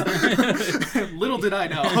hear that song. Little did I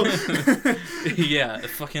know. Yeah,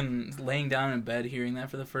 fucking laying down in bed hearing that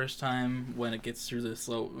for the first time when it gets through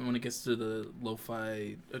the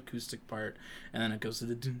lo-fi acoustic part, and then it goes to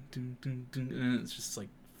the dun, dun, dun, dun, and it's just like,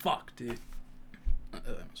 fuck, dude. I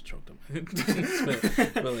almost choked up.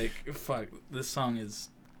 but like, fuck, this song is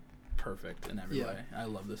perfect in every way. I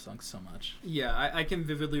love this song so much. Yeah, I can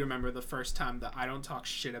vividly remember the first time that I Don't Talk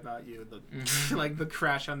Shit About You, like the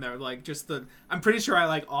crash on there, like just I'm pretty sure I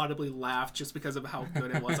like audibly laughed just because of how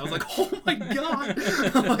good it was. I was like, oh my god,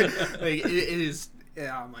 like it is.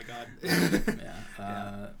 Yeah, oh my god.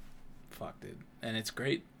 Fuck, dude, and it's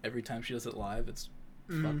great every time she does it live. It's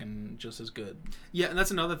fucking just as good. Yeah, and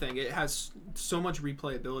that's another thing. It has so much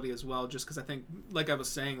replayability as well, just because I think, like I was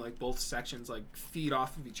saying, like both sections like feed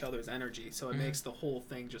off of each other's energy, so it makes the whole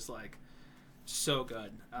thing just like so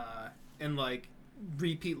good. And like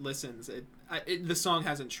repeat listens, the song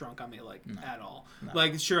hasn't shrunk on me like at all. No.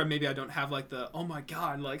 Like sure, maybe I don't have like the oh my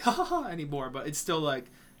god like ha ha ha anymore, but it's still like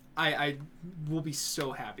I will be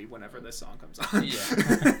so happy whenever this song comes on. Yeah.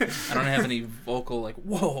 I don't have any vocal like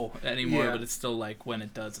whoa anymore, but it's still like when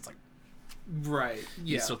it does, it's like right.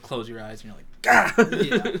 Yeah. You still close your eyes and you're like, ah!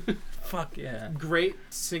 Yeah. Fuck yeah. Great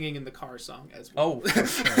singing in the car song as well. Oh, for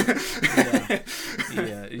sure.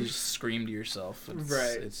 Yeah. You just scream to yourself.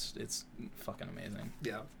 It's fucking amazing.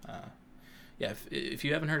 Yeah. Yeah, if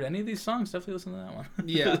you haven't heard any of these songs, definitely listen to that one.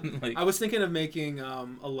 Yeah, like, I was thinking of making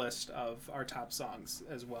a list of our top songs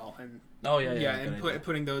as well, and and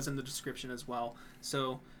putting those in the description as well.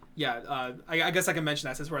 So I guess I can mention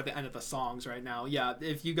that since we're at the end of the songs right now. Yeah,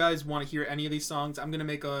 if you guys want to hear any of these songs, I'm gonna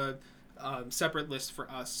make a separate list for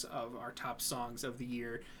us of our top songs of the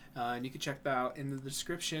year, and you can check that out in the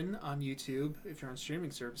description on YouTube if you're on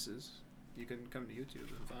streaming services. You can come to YouTube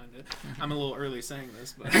and find it. I'm a little early saying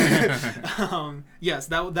this, but yes,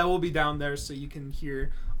 that will be down there, so you can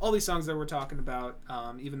hear all these songs that we're talking about,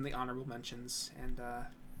 even the honorable mentions, and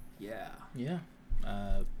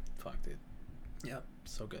fuck, dude. Yep,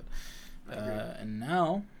 so good. And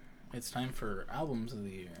now it's time for albums of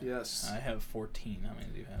the year. Yes, I have 14. How many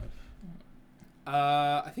do you have?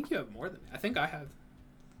 I think you have more than me. I think I have.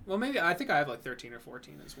 Well, maybe I think I have like 13 or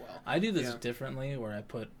 14 as well. I do this differently, where I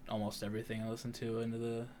put almost everything I listen to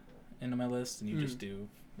into my list, and you just do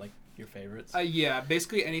like your favorites. Yeah,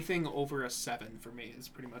 basically anything over a 7 for me is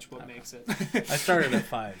pretty much what makes it. I started at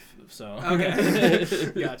 5, so okay.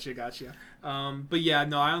 Gotcha. But yeah,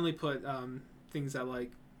 no, I only put things that like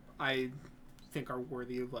I think are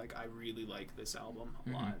worthy of like I really like this album a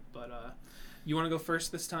lot, but. You want to go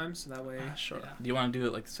first this time, so that way... sure. Yeah. Do you want to do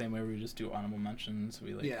it like the same way we just do honorable mentions?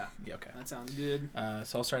 Yeah, okay. That sounds good.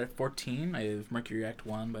 So I'll start at 14. I have Mercury Act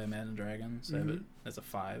 1 by Imagine Dragons. I have it as a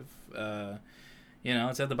 5.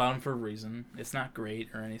 It's at the bottom for a reason. It's not great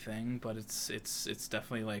or anything, but it's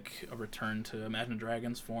definitely like a return to Imagine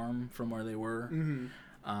Dragons form from where they were.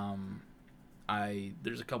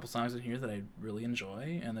 There's a couple songs in here that I really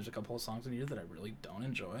enjoy, and there's a couple of songs in here that I really don't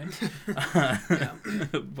enjoy.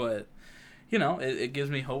 But... it gives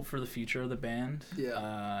me hope for the future of the band.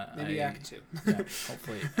 Yeah. Maybe Act 2. Yeah,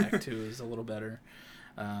 hopefully Act 2 is a little better.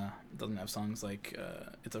 It doesn't have songs like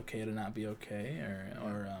It's Okay to Not Be Okay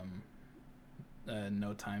or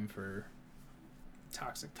No Time for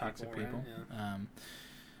Toxic People. Right? Yeah.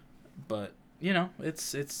 But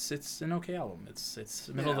it's an okay album. It's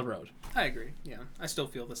middle of the road. I agree. Yeah, I still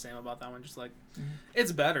feel the same about that one. Just like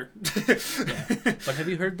it's better. Yeah. But have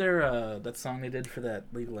you heard their that song they did for that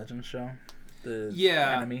League of Legends show? The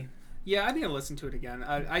Enemy. Yeah, I need to listen to it again.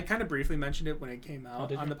 I kind of briefly mentioned it when it came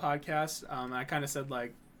out on the podcast. I kind of said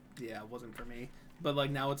like, it wasn't for me. But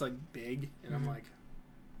like now it's like big, and I'm like,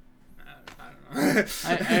 I don't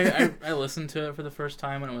know. I listened to it for the first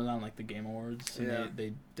time when it was on like the Game Awards, and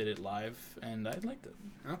they did it live, and I liked it.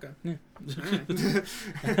 Okay. Yeah.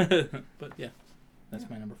 But yeah, that's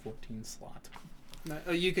my number 14 slot.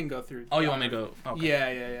 No, you can go through. Oh, you want me to go?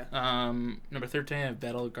 Okay. Yeah. Number 13, I have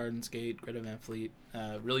Battle at Garden's Gate, Greta Van Fleet.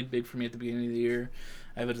 Really big for me at the beginning of the year.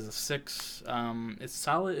 I have it as a 6. It's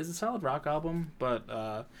solid. It's a solid rock album,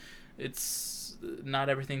 but it's not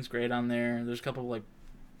everything's great on there. There's a couple of, like,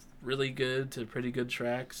 really good to pretty good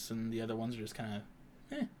tracks, and the other ones are just kind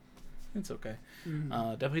of, it's okay.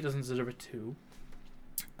 Definitely doesn't deserve a 2.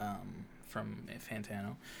 From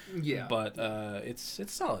Fantano. Yeah. But it's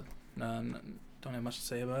solid. Don't have much to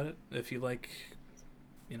say about it. If you like,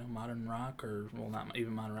 modern rock, or, well, not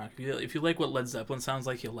even modern rock. If you like what Led Zeppelin sounds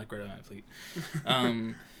like, you'll like Red Hot Fleet.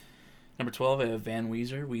 Number 12, I have Van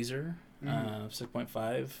Weezer.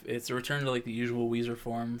 6.5. It's a return to, like, the usual Weezer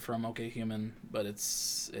form from OK Human, but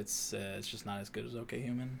it's just not as good as OK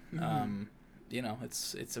Human.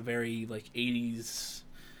 It's a very, like, 80s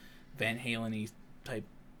Van Halen-y type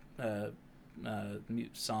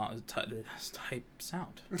song type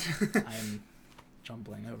sound. I'm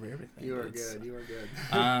jumbling over everything. You are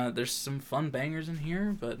good. There's some fun bangers in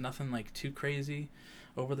here, but nothing, like, too crazy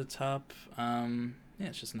over the top.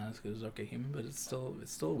 It's just not as good as OK Human, but it's still a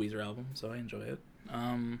Weezer album, so I enjoy it.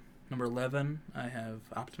 Number 11, I have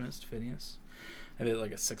Optimist, Phineas. I have it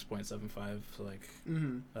like a 6.75, so, like,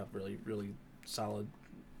 a really, really solid,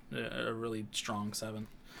 a really strong 7.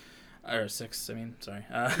 Or 6, I mean, sorry.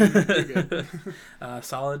 You're good.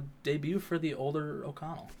 Solid debut for the older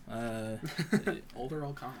O'Connell. Older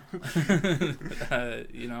O'Connell.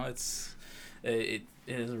 It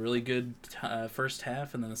is a really good first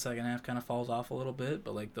half, and then the second half kind of falls off a little bit,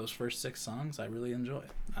 but, like, those first 6 songs I really enjoy.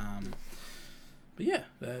 But yeah,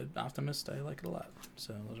 Optimist, I like it a lot.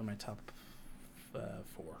 So those are my top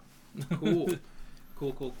 4. Cool.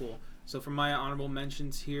 So for my honorable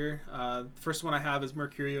mentions here, first one I have is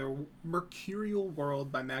Mercurial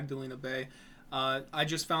World by Magdalena Bay. I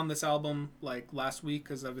just found this album, like, last week,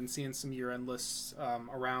 because I've been seeing some year-end lists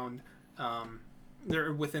around.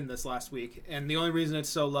 They're within this last week, and the only reason it's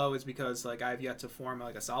so low is because, like, I've yet to form,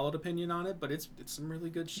 like, a solid opinion on it, but it's some really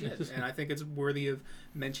good shit, and I think it's worthy of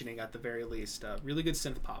mentioning at the very least. Really good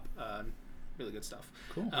synth pop, really good stuff.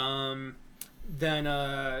 Cool.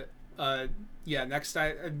 Next,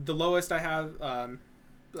 the lowest I have,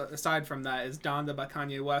 aside from that, is Donda by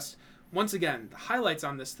Kanye West. Once again, the highlights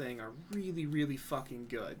on this thing are really, really fucking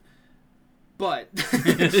good. But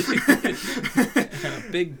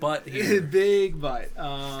big butt here. Big butt.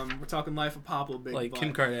 We're talking Life of Pablo. Big like butt.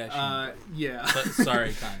 Kim Kardashian. Yeah. But,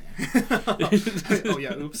 sorry, Kanye. Oh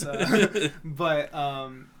yeah. Oops. But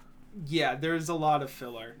there's a lot of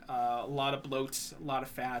filler, a lot of bloats, a lot of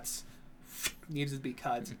fats. Needs to be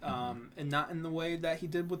cut, and not in the way that he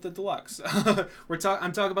did with the deluxe.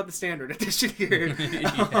 I'm talking about the standard edition here.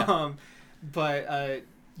 The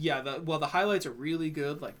highlights are really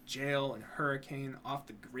good, like Jail and Hurricane, Off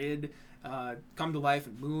the Grid, Come to Life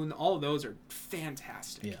and Moon. All of those are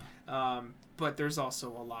fantastic. Yeah. But there's also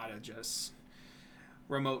a lot of just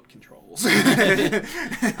remote controls. I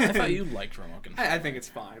thought you liked remote controls. I think it's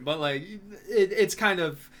fine, but, like, it's kind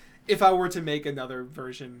of, if I were to make another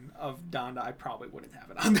version of Donda, I probably wouldn't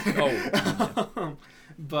have it on there. Oh.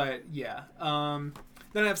 But yeah.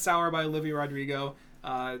 Then I have Sour by Olivia Rodrigo.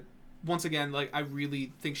 Once again, like, I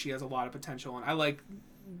really think she has a lot of potential, and I like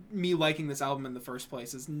me liking this album in the first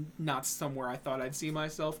place is not somewhere I thought I'd see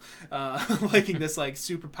myself. Liking this, like,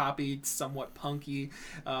 super poppy, somewhat punky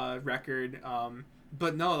record.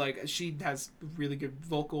 But no, like, she has really good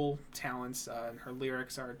vocal talents, and her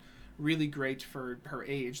lyrics are really great for her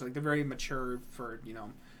age. Like, they're very mature for,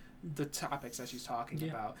 the topics that she's talking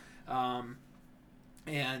about.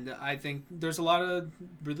 And I think there's a lot of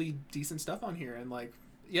really decent stuff on here, and, like,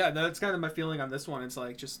 yeah, that's kind of my feeling on this one. It's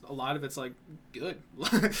like, just a lot of it's, like, good.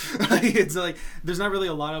 It's like, there's not really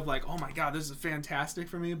a lot of, like, oh my god, this is fantastic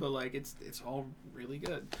for me, but, like, it's all really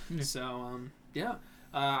good. So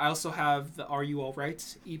I also have the Are You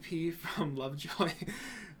Alright EP from Lovejoy,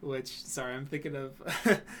 which, sorry, I'm thinking of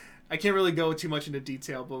I can't really go too much into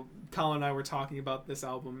detail, but Colin and I were talking about this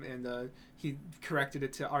album, and he corrected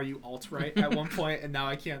it to Are You Alt-Right at one point, and now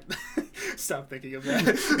I can't stop thinking of that.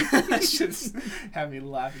 It's just had me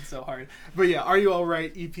laughing so hard. But yeah, Are You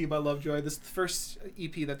Alright EP by Lovejoy. This is the first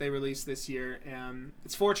EP that they released this year, and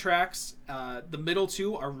it's 4 tracks. The middle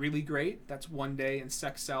 2 are really great. That's One Day and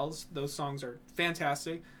Sex Sells. Those songs are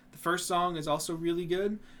fantastic. The first song is also really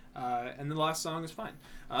good. And the last song is fine.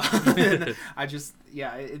 It's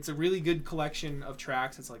a really good collection of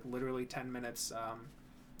tracks. It's like literally 10 minutes.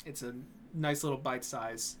 It's a nice little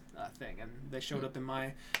bite-size thing, and they showed up in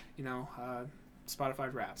my,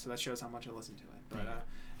 Spotify Wrapped, so that shows how much I listen to it. But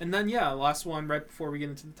and then the last one right before we get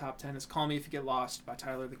into the top 10 is Call Me If You Get Lost by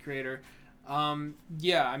Tyler the Creator. I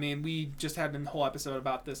mean, we just had a whole episode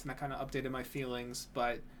about this, and that kind of updated my feelings,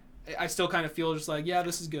 but I still kind of feel just like,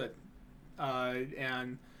 this is good,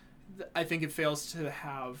 and I think it fails to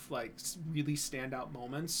have like really standout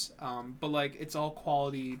moments, but like it's all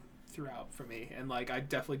quality throughout for me, and like I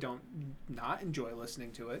definitely don't not enjoy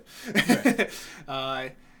listening to it.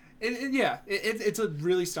 Right. It's a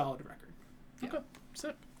really solid record. Yeah. Okay,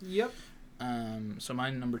 sick. Yep. So my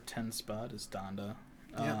number 10 spot is Donda.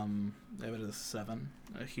 I have it as a 7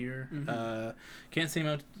 here. Mm-hmm.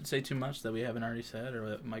 Can't say too much that we haven't already said or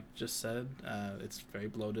that Mike just said. It's very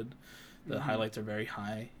bloated. The highlights are very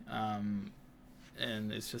high,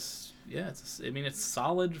 and it's just it's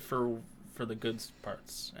solid for the good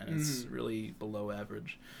parts, and it's really below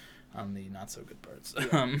average on the not so good parts.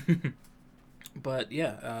 Yeah. But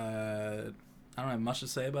yeah, I don't have much to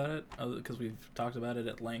say about it because we've talked about it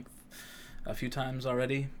at length a few times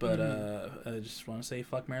already. But I just want to say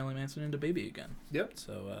fuck Marilyn Manson into Baby again. Yep.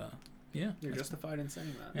 So yeah, you're justified in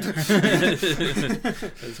saying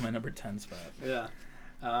that. That's my number 10 spot. Yeah.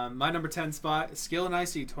 My number 10 spot is Skill and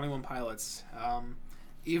Icy, 21 Pilots.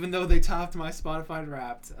 Even though they topped my Spotify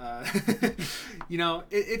Wrapped,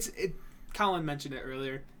 Colin mentioned it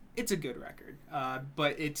earlier. It's a good record,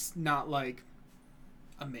 but it's not like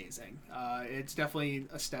amazing. It's definitely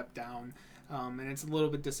a step down, and it's a little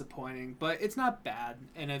bit disappointing, but it's not bad,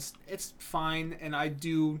 and it's fine, and I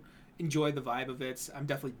do enjoy the vibe of it. I'm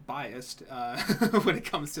definitely biased when it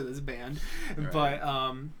comes to this band, right. But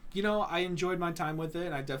I enjoyed my time with it,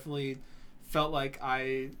 and I definitely felt like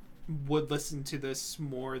I would listen to this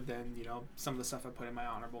more than some of the stuff I put in my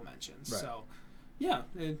honorable mentions. Right. So yeah,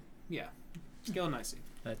 Skill and Icy.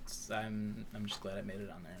 I'm just glad I made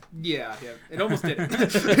it on there. Yeah, it almost didn't.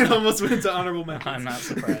 It almost went into honorable mentions. I'm not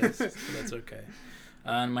surprised. So that's okay.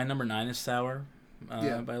 My number 9 is Sour.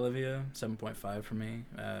 By Olivia, 7.5 for me.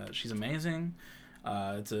 She's amazing.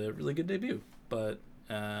 It's a really good debut, but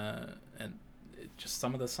just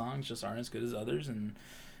some of the songs just aren't as good as others, and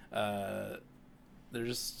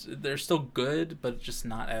they're still good, but just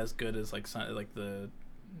not as good as like the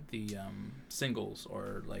singles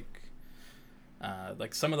or like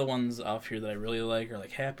some of the ones off here that I really like are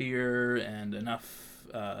like Happier and Enough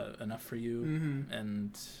for You,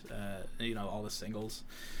 and all the singles,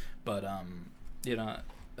 but her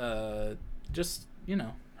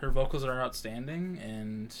vocals are outstanding,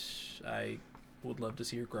 and I would love to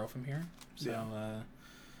see her grow from here. So,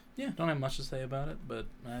 don't have much to say about it, but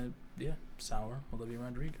Sour, Olivia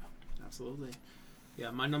Rodrigo. Absolutely. Yeah,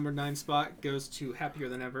 my number 9 spot goes to Happier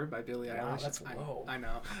Than Ever by Billie Eilish. Wow, that's low. I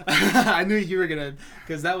know. I knew you were going to,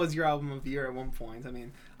 because that was your album of the year at one point. I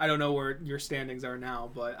mean, I don't know where your standings are now,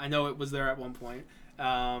 but I know it was there at one point.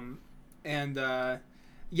 I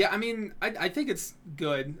mean, I think it's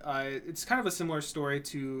good. It's kind of a similar story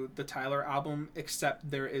to the Tyler album, except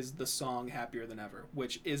there is the song Happier Than Ever,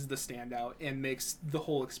 which is the standout and makes the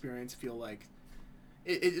whole experience feel like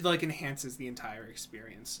it like enhances the entire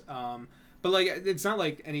experience. But like, it's not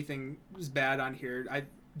like anything is bad on here. I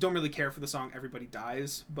don't really care for the song Everybody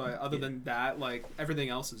Dies, but other than that, like, everything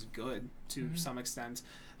else is good to some extent.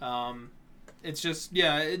 It's just,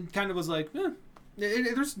 it kind of was like,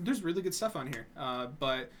 there's really good stuff on here,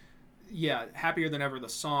 but Happier Than Ever, the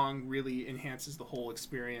song really enhances the whole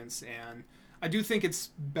experience, and I do think it's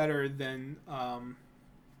better than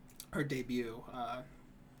her debut,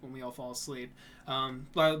 When We All Fall Asleep, by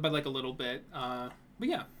like a little bit, but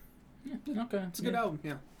okay, it's a good album.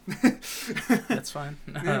 That's fine.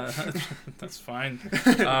 That's fine.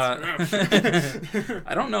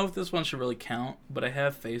 I don't know if this one should really count, but I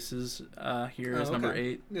have Faces here as number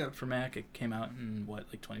 8 for Mac. It came out in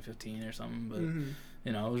 2015 or something, but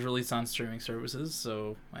it was released on streaming services,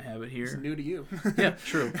 so I have it here. It's new to you. Yeah,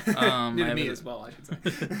 true. New to me as well, I should say.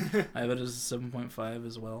 I have it as a 7.5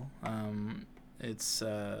 as well. It's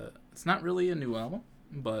not really a new album,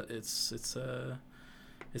 but it's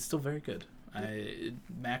still very good.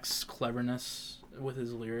 Mac's cleverness with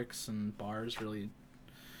his lyrics and bars really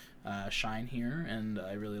shine here, and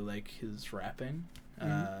I really like his rapping.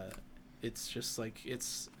 It's just like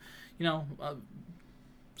it's a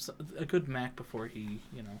good Mac before he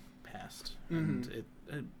passed, and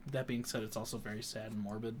that being said, it's also very sad and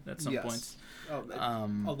morbid at some points. A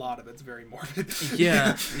lot of it's very morbid.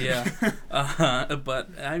 But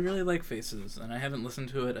I really like Faces, and I haven't listened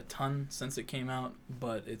to it a ton since it came out,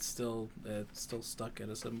 but it's still stuck at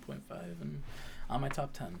a 7.5 and on my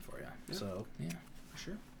top 10 for you. So for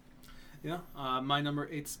sure. My number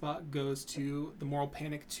 8 spot goes to the Moral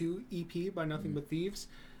Panic 2 EP by Nothing But Thieves.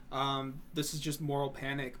 This is just Moral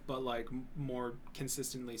Panic, but like more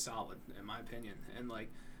consistently solid in my opinion, and like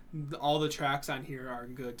all the tracks on here are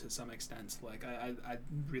good to some extent. Like I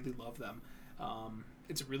really love them.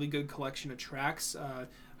 It's a really good collection of tracks. I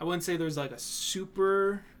wouldn't say there's like a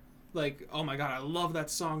super like, oh my god, I love that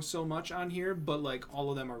song so much on here, but like all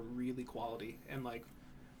of them are really quality, and like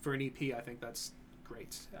for an EP, I think that's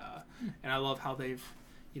great. And I love how they've,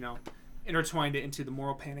 you know, intertwined it into the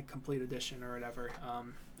Moral Panic Complete Edition or whatever.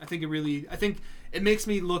 I think it makes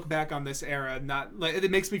me look back on this era, not like it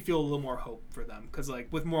makes me feel a little more hope for them, because like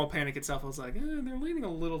with Moral Panic itself, I was like, they're leaning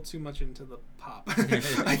a little too much into the pop.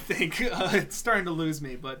 I think it's starting to lose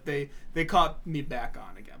me, but they caught me back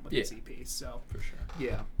on again with this EP. So for sure,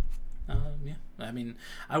 yeah. Yeah, I mean,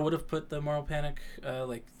 I would have put the Moral Panic,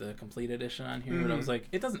 like the complete edition on here, but I was like,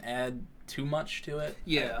 it doesn't add too much to it.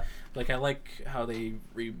 Yeah. I like how they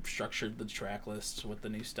restructured the track list with the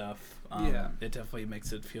new stuff. It definitely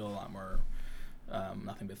makes it feel a lot more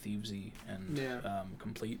Nothing But Thievesy and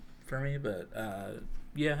complete for me. But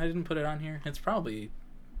yeah, I didn't put it on here. It's probably,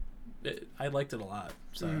 I liked it a lot.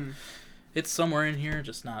 So it's somewhere in here,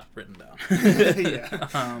 just not written down. Yeah,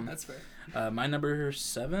 that's fair. My number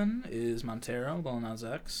 7 is Montero, Lil Nas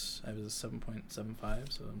X. I was a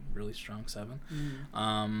 7.75, so really strong 7.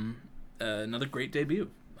 Another great debut.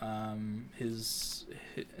 I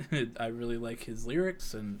really like his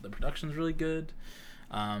lyrics, and the production's really good.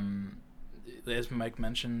 As Mike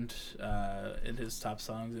mentioned, in his top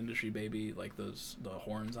songs, Industry Baby, like the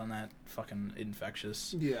horns on that, fucking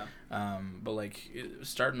infectious. Yeah. But like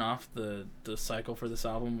starting off the cycle for this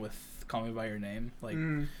album with Call Me By Your Name, like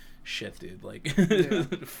shit, dude, like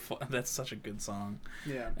that's such a good song.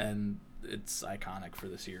 Yeah. And it's iconic for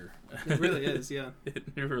this year. It really is, yeah. It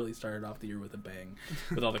really started off the year with a bang,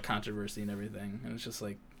 with all the controversy and everything, and it's just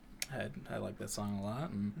like, I like that song a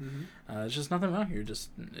lot, and there's just nothing wrong here.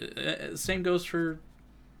 Just same goes for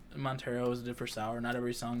Montero as it did for Sour. Not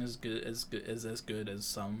every song is as good as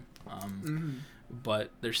some,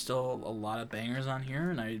 but there's still a lot of bangers on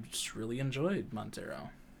here, and I just really enjoyed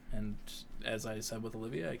Montero. And as I said with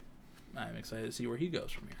Olivia, I'm excited to see where he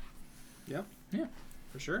goes from here. Yeah,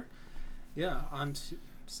 for sure. Yeah, on to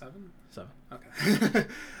 7. 7. Okay.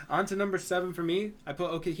 On to number 7 for me. I put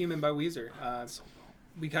OK Human by Weezer.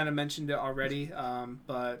 We kind of mentioned it already,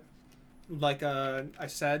 but like I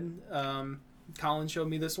said, Colin showed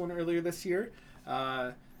me this one earlier this year,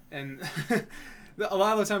 and a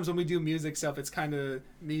lot of the times when we do music stuff, it's kind of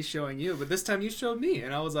me showing you, but this time you showed me,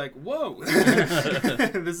 and I was like, whoa,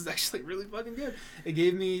 this is actually really fucking good. It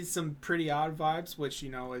gave me some Pretty Odd vibes, which,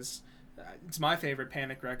 you know, is it's my favorite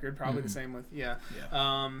Panic record, probably the same with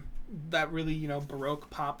that really, you know, Baroque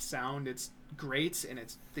pop sound. It's great, and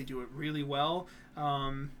they do it really well.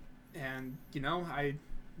 And you know, I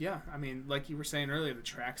mean, like you were saying earlier, the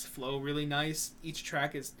tracks flow really nice. Each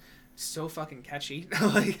track is so fucking catchy.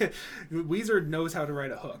 Like Weezer knows how to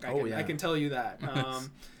write a hook. I can tell you that.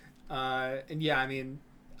 And yeah, I mean,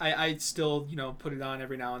 I still, you know, put it on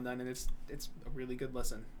every now and then, and it's a really good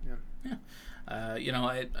listen. Yeah. You know,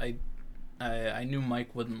 I knew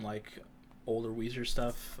Mike wouldn't like older Weezer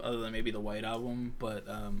stuff other than maybe the White Album, but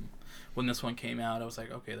when this one came out, I was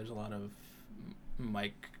like, okay, there's a lot of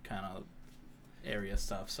Mike kind of area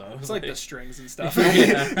stuff, so it's like the strings and stuff.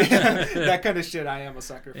 That kind of shit I am a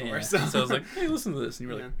sucker for. So I was like, hey, listen to this, and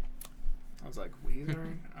you were like, I was like,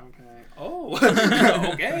 Weezer? Okay. Oh,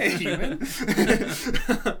 okay, Human.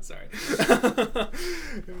 Sorry.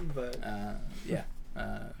 But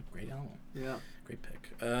great album. Yeah. Great pick.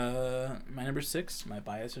 My number 6, My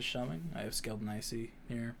Bias Is Showing. I have Skilled and Icy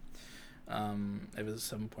here. It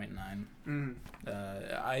was a 7.9.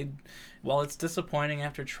 While it's disappointing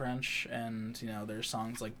after Trench, and you know there's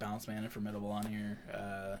songs like Bounce Man and Formidable on here,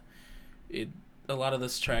 a lot of the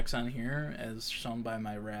tracks on here, as shown by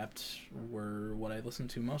my Wrapped, were what I listened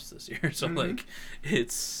to most this year. So like,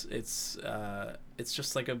 it's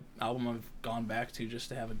just like a album I've gone back to just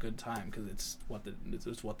to have a good time, because it's what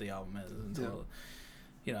the album is until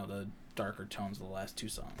you know the darker tones of the last 2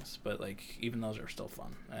 songs, but like even those are still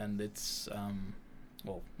fun, and it's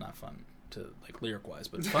well, not fun to like lyric wise,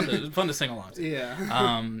 but it's fun to sing along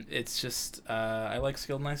to. It's just I like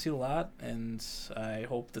Skilled and Icy a lot, and I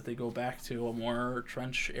hope that they go back to a more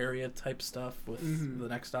Trench area type stuff with the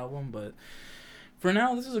next album, but for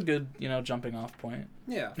now this is a good, you know, jumping off point.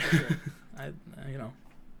 Yeah, for sure.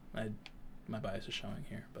 My bias is showing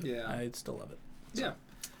here, but I still love it. So.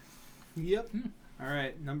 Yep. All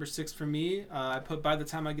right, number 6 for me, I put By the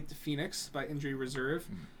Time I Get to Phoenix by Injury Reserve.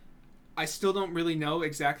 I still don't really know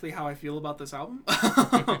exactly how I feel about this album,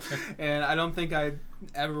 and I don't think I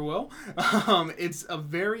ever will. It's a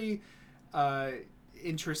very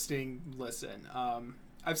interesting listen.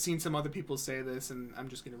 I've seen some other people say this, and I'm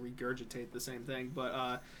just going to regurgitate the same thing,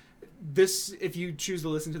 but this, if you choose to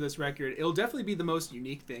listen to this record, it'll definitely be the most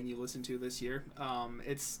unique thing you listen to this year.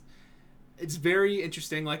 it's very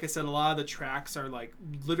interesting. Like I said, a lot of the tracks are like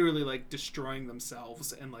literally like destroying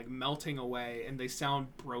themselves and like melting away, and they sound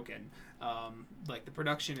broken. Like the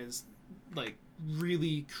production is like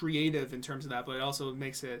really creative in terms of that, but it also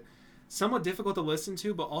makes it somewhat difficult to listen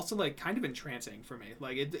to, but also like kind of entrancing for me.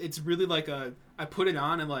 Like it's really like I put it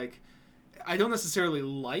on and like I don't necessarily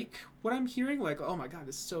like what I'm hearing. Like, oh my god,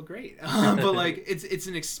 this is so great. But like it's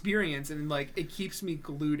an experience, and like it keeps me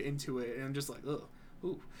glued into it, and I'm just like, oh,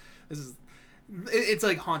 ooh, this is. It's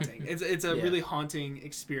like haunting. It's a really haunting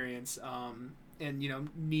experience. And you know,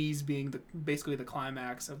 Knees being basically the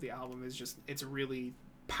climax of the album is just it's a really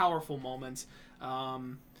powerful moment.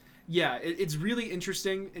 It's really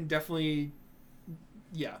interesting and definitely,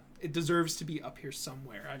 it deserves to be up here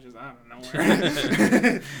somewhere. I don't know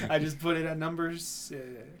where. I just put it at number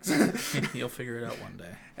 6. You'll figure it out one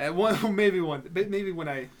day. Maybe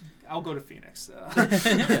when I'll go to Phoenix.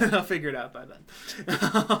 I'll figure it out by then.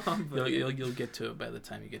 You'll get to it by the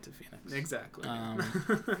time you get to Phoenix. Exactly.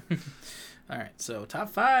 All right, so top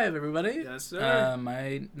 5, everybody. Yes, sir.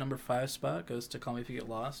 My number 5 spot goes to Call Me If You Get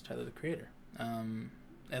Lost, Tyler, the Creator.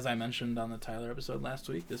 As I mentioned on the Tyler episode last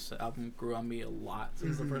week, this album grew on me a lot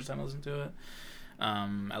since the first time I listened to it.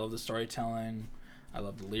 I love the storytelling. I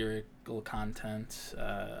love the lyrical content.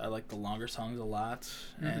 I like the longer songs a lot.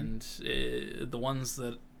 And the ones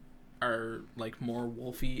that are like more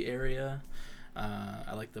Wolfie area,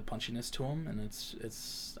 I like the punchiness to them, and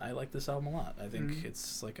I like this album a lot. I think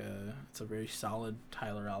it's a very solid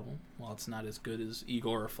Tyler album. While it's not as good as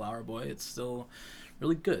Igor or Flower Boy, it's still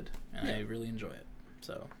really good, and I really enjoy it.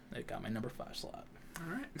 So it got my number 5 slot. All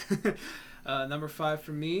right. Number 5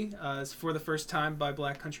 for me is For the First Time by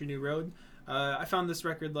Black Country New Road. I found this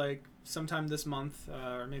record like sometime this month,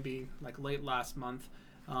 or maybe like late last month,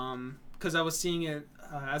 because I was seeing it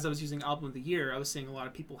as I was using Album of the Year. I was seeing a lot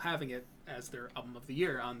of people having it as their Album of the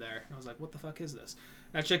Year on there, and I was like, what the fuck is this?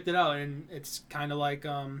 And I checked it out, and it's kind of like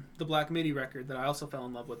the Black Midi record that I also fell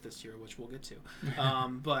in love with this year, which we'll get to.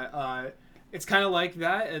 But it's kind of like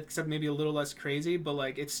that, except maybe a little less crazy, but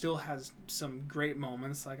like it still has some great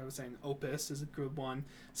moments. Like I was saying, Opus is a good one.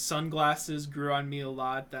 Sunglasses grew on me a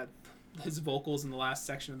lot. That his vocals in the last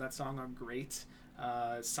section of that song are great.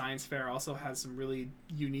 Science Fair also has some really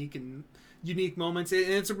unique moments, and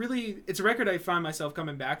it's a record I find myself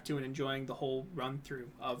coming back to and enjoying the whole run through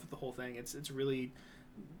of the whole thing. It's a really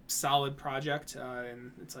solid project,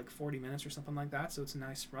 and it's like 40 minutes or something like that, so it's a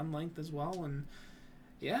nice run length as well. And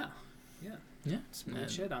yeah, some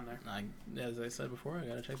good shit on there. As I said before, I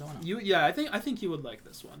gotta check that one out. I think you would like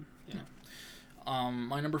this one. Yeah.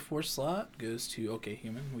 My number 4 slot goes to OK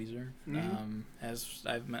Human, Weezer. As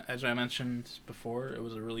I mentioned before, it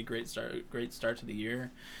was a really great start to the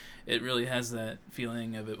year. It really has that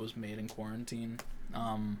feeling of it was made in quarantine.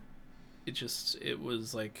 It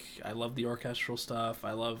was like, I love the orchestral stuff.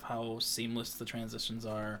 I love how seamless the transitions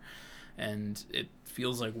are. And it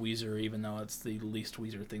feels like Weezer, even though it's the least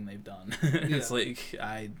Weezer thing they've done. It's like,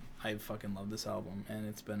 I fucking love this album, and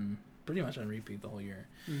it's been pretty much on repeat the whole year.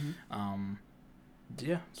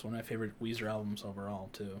 It's one of my favorite Weezer albums overall,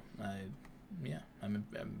 too. I'm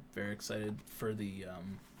very excited for the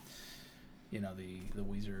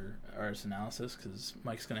Weezer artist analysis, because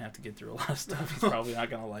Mike's gonna have to get through a lot of stuff he's probably not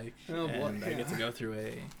gonna like. Oh boy! And I get to go through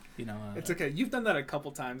it's okay. You've done that a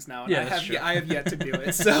couple times now, and true. I have yet to do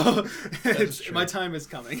it. So my time is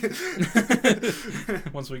coming.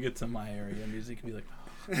 Once we get to my area, music can be like,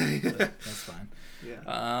 that's fine.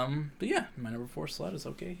 Yeah. But yeah, my number 4 slot is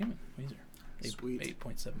OK Human, Weezer. Sweet.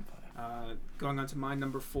 8.75. Going on to my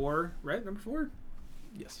number 4, right? Number 4?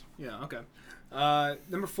 Yes. Yeah, okay.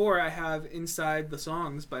 Number 4, I have Inside the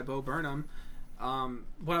Songs by Bo Burnham.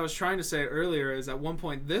 What I was trying to say earlier is at one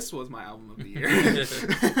point this was my album of the year.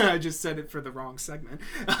 I just said it for the wrong segment.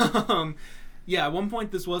 At one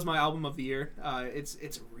point this was my album of the year.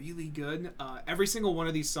 It's really good. Every single one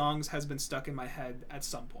of these songs has been stuck in my head at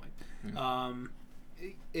some point.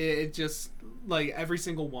 It just, like, every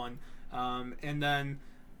single one. And then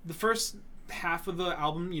the first half of the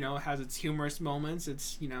album, has its humorous moments.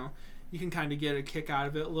 It's, you can kind of get a kick out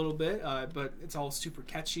of it a little bit, but it's all super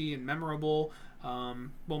catchy and memorable.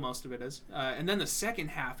 Most of it is. And then the second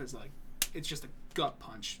half is like, it's just a gut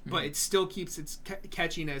punch, but it still keeps its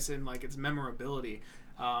catchiness and like its memorability.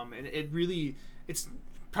 And it's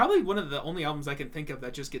probably one of the only albums I can think of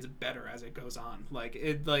that just gets better as it goes on.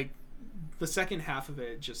 The second half of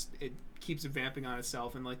it keeps vamping on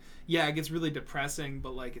itself, and it gets really depressing,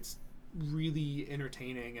 but like it's really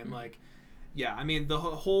entertaining, and like yeah, I mean, the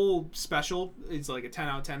whole special is like a 10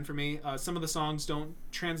 out of 10 for me. Some of the songs don't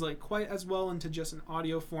translate quite as well into just an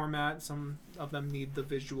audio format. Some of them need the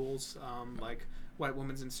visuals, like White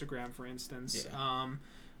Woman's Instagram, for instance. Yeah.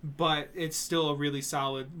 But it's still a really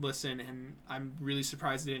solid listen, and I'm really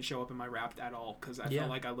surprised it didn't show up in my Wrapped at all, because I felt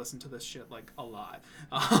like I listened to this shit like a lot.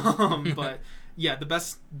 But yeah, the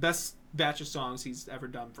best batch of songs he's ever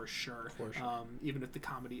done for sure. Even if the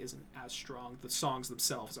comedy isn't as strong, the songs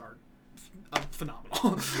themselves are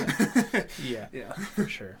phenomenal. Yeah, for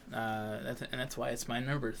sure. That's why it's my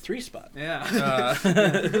number 3 spot.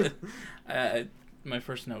 Yeah. My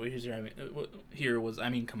first note here was, I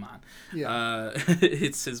mean, come on. Yeah.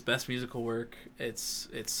 It's his best musical work. It's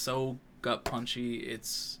so gut punchy.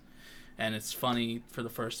 It's funny for the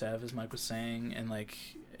first half, as Mike was saying, and like,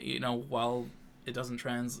 you know, while it doesn't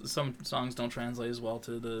some songs don't translate as well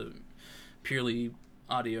to the purely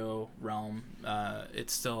audio realm,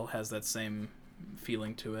 it still has that same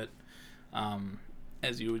feeling to it,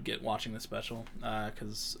 as you would get watching the special,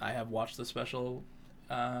 because I have watched the special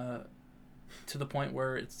to the point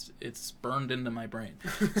where it's burned into my brain,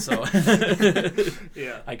 so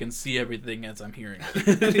yeah, I can see everything as I'm hearing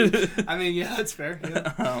it. I mean, yeah, that's fair.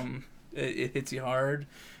 Yeah. It hits you hard,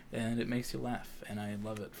 and it makes you laugh, and I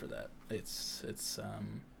love it for that. It's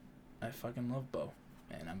I fucking love Bo,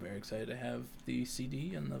 and I'm very excited to have the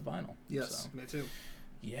CD and the vinyl. Yes, me too.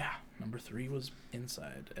 Yeah, number 3 was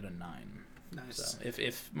Inside at a 9. Nice. So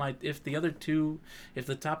if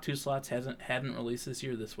the top 2 slots hadn't released this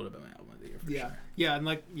year, this would have been my album of the year for sure. Yeah, and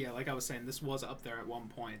like I was saying, this was up there at one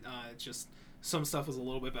point. It's just some stuff was a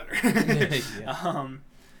little bit better. Yeah.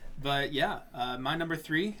 But yeah, my number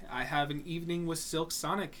 3, I have An Evening with Silk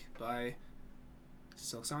Sonic by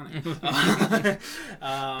Silk Sonic. By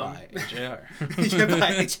AJR. Yeah,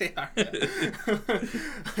 by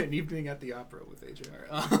AJR. An Evening at the Opera with AJR.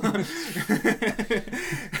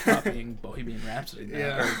 Copying Bohemian Rhapsody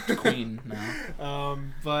now, or Queen now.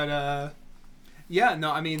 Yeah,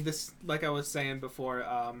 no, I mean, this, like I was saying before,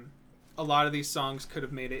 a lot of these songs could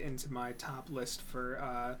have made it into my top list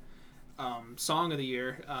for Song of the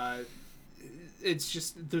Year. It's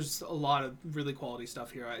just, there's a lot of really quality stuff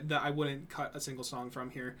here that I wouldn't cut a single song from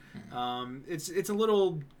here. It's a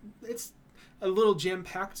little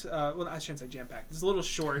jam-packed. Well, I shouldn't say jam-packed. It's a little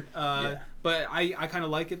short, but I kind of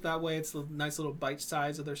like it that way. It's a nice little bite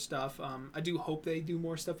size of their stuff. I do hope they do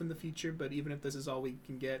more stuff in the future, but even if this is all we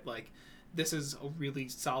can get, like, this is a really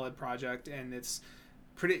solid project, and it's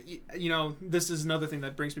pretty, you know, this is another thing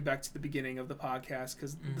that brings me back to the beginning of the podcast,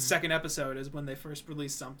 because the second episode is when they first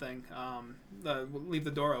released something, Leave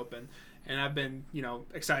the Door Open, and I've been, you know,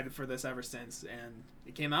 excited for this ever since, and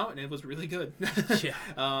it came out and it was really good.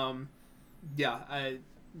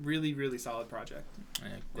 Really, really solid project.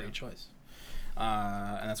 Great choice.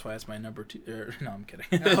 And that's why it's my number 2. No, I'm kidding.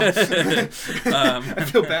 I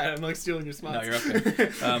feel bad. I'm like stealing your spots. No, you're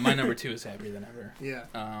okay. My number 2 is Happier Than Ever. Yeah.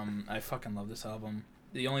 I fucking love this album.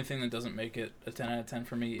 The only thing that doesn't make it a 10 out of 10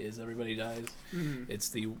 for me is Everybody Dies. Mm-hmm. It's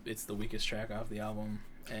the weakest track off the album,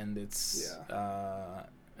 and it's I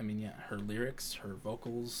mean, yeah, her lyrics, her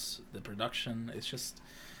vocals, the production, it's just,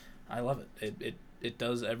 I love it. It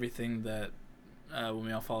does everything that When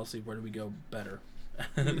We All Fall Asleep, Where Do We Go better.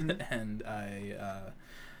 And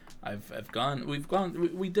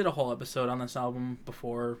we did a whole episode on this album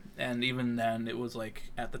before, and even then it was like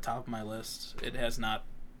at the top of my list. It has not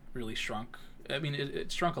really shrunk. I mean,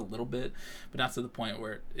 it shrunk a little bit, but not to the point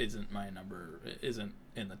where it isn't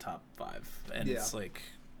in the top 5. And it's like,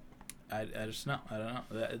 I just know, I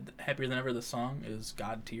don't know. Happier Than Ever, the song, is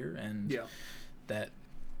God tier, and that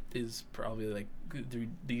is probably like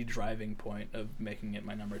the driving point of making it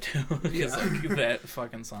my number 2, because like that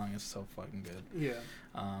fucking song is so fucking good.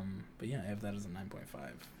 But yeah, I have that as a 9.5.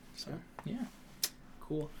 So yeah,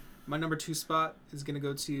 cool. My number 2 spot is gonna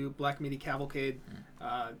go to Black Midi Cavalcade.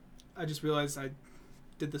 I just realized I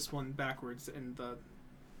did this one backwards in the,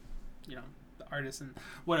 you know, the artist and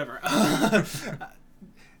whatever.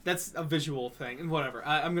 That's a visual thing, and whatever.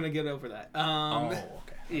 I'm gonna get over that. Okay.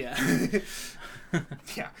 Yeah.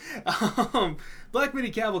 Yeah. Black Midi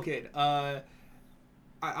Cavalcade.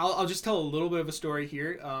 I'll just tell a little bit of a story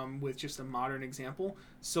here, with just a modern example.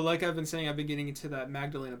 So like I've been saying, I've been getting into that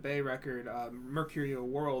Magdalena Bay record, Mercury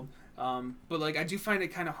World. But like I do find it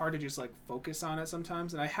kind of hard to just like focus on it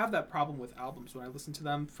sometimes. And I have that problem with albums when I listen to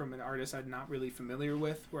them from an artist I'm not really familiar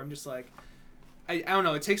with, where I'm just like, I don't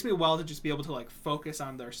know, it takes me a while to just be able to like focus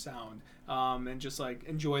on their sound, and just like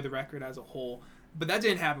enjoy the record as a whole. But that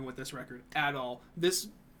didn't happen with this record at all.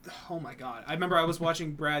 Oh my god. I remember I was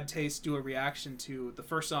watching Brad Taste do a reaction to the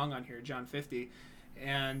first song on here, John 50,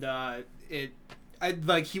 and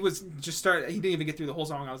he was just he didn't even get through the whole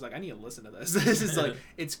song. I was like, I need to listen to this. This is like,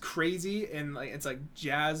 it's crazy, and like it's like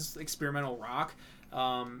jazz experimental rock.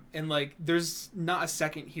 And like there's not a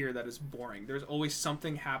second here that is boring. There's always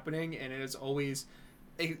something happening, and it is always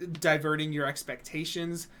diverting your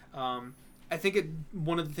expectations. I think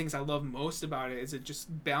one of the things I love most about it is it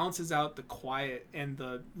just balances out the quiet and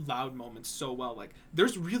the loud moments so well. Like,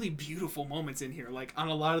 there's really beautiful moments in here, like on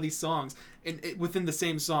a lot of these songs, and within the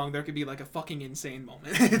same song there could be like a fucking insane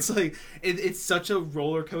moment. It's like it's such a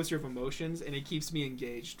roller coaster of emotions, and it keeps me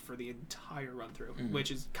engaged for the entire run through,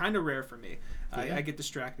 which is kind of rare for me. I get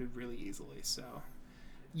distracted really easily, so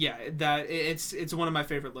yeah, it's one of my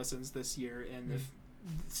favorite listens this year. And if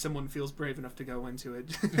someone feels brave enough to go into it,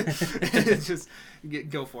 just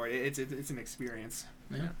go for it. It's an experience.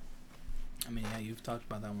 Yeah. I mean, yeah, you've talked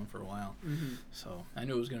about that one for a while, so I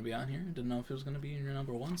knew it was going to be on here. Didn't know if it was going to be in your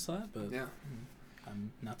number one slot, but yeah,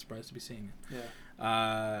 I'm not surprised to be seeing it.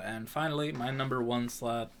 Yeah. And finally, my number one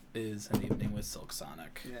slot is An Evening with Silk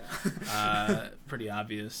Sonic. Yeah. Pretty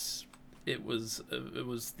obvious. It's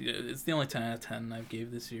the only 10 out of 10 I've gave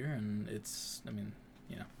this year, and it's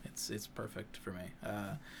perfect for me.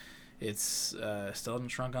 It's still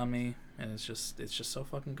hasn't shrunk on me, and it's just so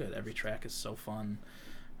fucking good. Every track is so fun.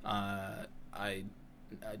 I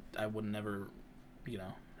would never,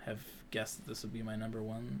 have guessed that this would be my number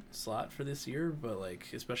one slot for this year, but like,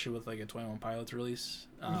 especially with like a 21 Pilots release.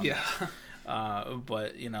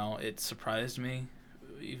 But it surprised me,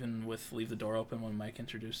 even with Leave the Door Open when Mike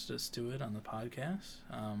introduced us to it on the podcast.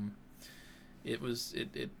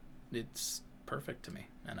 It's perfect to me,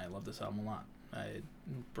 and I love this album a lot.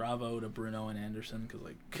 Bravo to Bruno and Anderson, because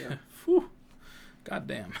whew,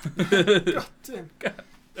 goddamn.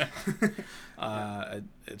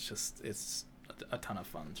 It's a ton of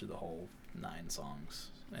fun through the whole 9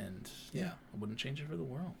 songs, and I wouldn't change it for the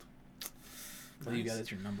world. What do you got as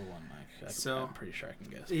your number one, Mike? I'm pretty sure I can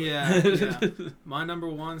guess. Yeah. My number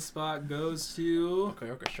one spot goes to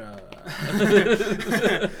Orchestra.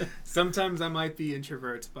 Sometimes I Might Be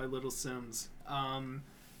Introvert by Little Sims.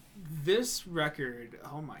 This record,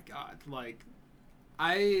 oh my god, like,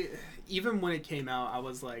 even when it came out, I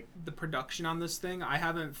was like, the production on this thing, I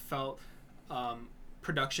haven't felt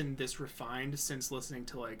production this refined since listening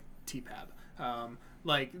to like T-Pab.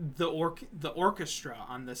 Like the orchestra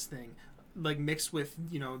on this thing, like mixed with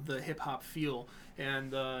the hip hop feel,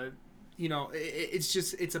 and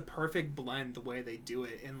it's a perfect blend the way they do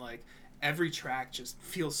it, and like every track just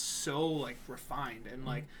feels so like refined, and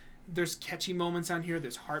like there's catchy moments on here,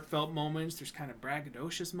 there's heartfelt moments, there's kind of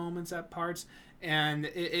braggadocious moments at parts, and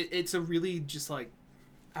it's a really just like,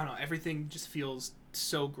 I don't know, everything just feels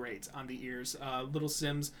so great on the ears. Little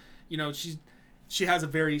Sims, she has a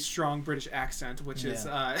very strong British accent, which is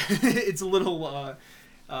it's a little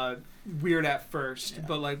weird at first,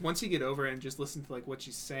 but like once you get over it and just listen to like what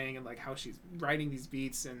she's saying and like how she's writing these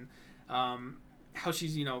beats and how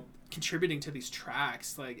she's contributing to these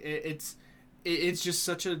tracks, like it's just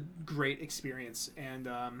such a great experience. And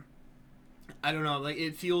I don't know, like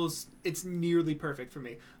it's nearly perfect for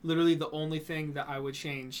me. Literally the only thing that I would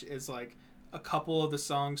change is like a couple of the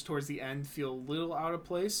songs towards the end feel a little out of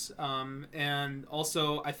place, and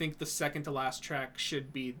also I think the second to last track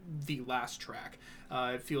should be the last track.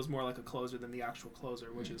 It feels more like a closer than the actual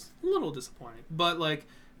closer, which is a little disappointing. But like,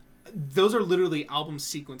 those are literally album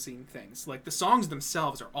sequencing things. Like, the songs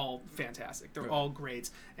themselves are all fantastic. They're all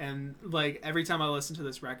great. And like, every time I listen to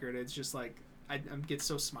this record, it's just like I get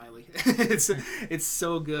so smiley. It's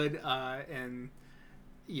so good. And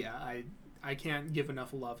yeah, I can't give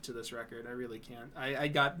enough love to this record. I really can't. I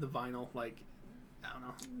got the vinyl, like, I don't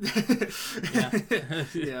know.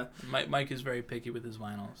 Yeah. Mike is very picky with his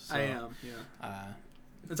vinyls. So, I am, yeah.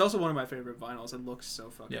 It's also one of my favorite vinyls. It looks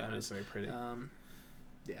so fucking nice. Yeah, it is very pretty.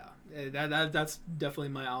 That's definitely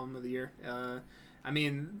my album of the year. I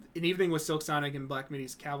mean, An Evening with Silk Sonic and Black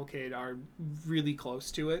Midi's Cavalcade are really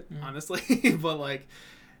close to it, honestly. But like,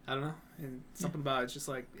 I don't know, and something about it's just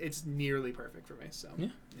like, it's nearly perfect for me. So yeah,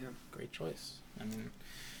 great choice. I mean,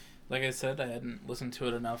 like I said, I hadn't listened to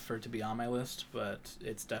it enough for it to be on my list, but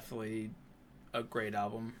it's definitely a great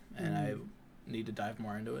album, and I need to dive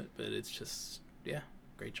more into it. But it's just,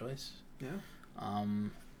 great choice. Yeah.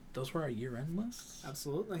 Those were our year-end lists.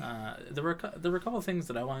 Absolutely. There were a couple of things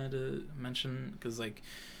that I wanted to mention, because like,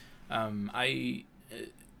 I'll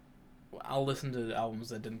listen to albums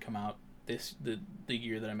that didn't come out the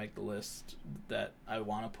year that I make the list that I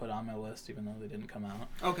want to put on my list, even though they didn't come out.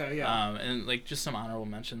 Okay, yeah. And like, just some honorable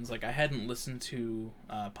mentions. Like, I hadn't listened to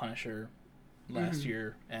Punisher last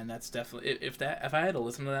year, and that's definitely, if I had to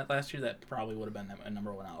listen to that last year, that probably would have been my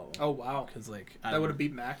number one album. Oh wow. Because like, that would have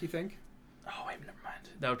beat Mac, you think? Oh wait, never mind.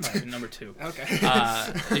 That would probably be number 2. Okay.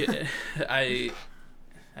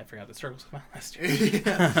 I forgot the Circles came out last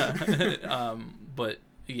year. But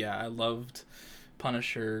yeah, I loved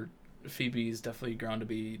Punisher. Phoebe's definitely grown to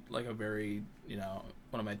be like a very,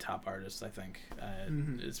 one of my top artists, I think,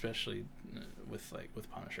 especially with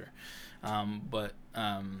Punisher. And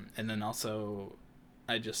then also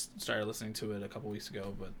I just started listening to it a couple weeks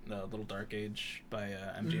ago, but Little Dark Age by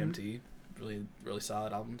MGMT, really, really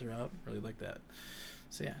solid album throughout. Really like that.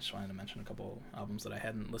 So yeah, I just wanted to mention a couple albums that I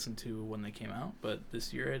hadn't listened to when they came out, but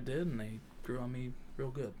this year I did, and they grew on me real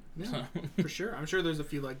good. Yeah, so. For sure. I'm sure there's a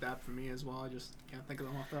few like that for me as well. I just can't think of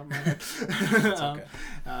them off the top of my head. It's okay.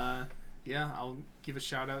 Yeah, I'll give a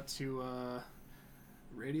shout out to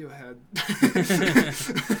Radiohead.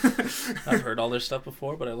 I've heard all their stuff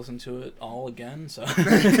before, but I listened to it all again, so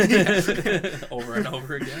over and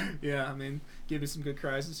over again. Yeah, I mean, gave me some good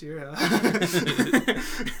cries this year.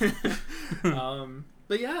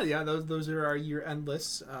 But yeah, those are our year-end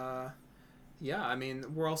lists. Yeah, I mean,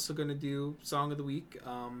 we're also gonna do Song of the Week.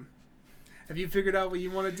 Have you figured out what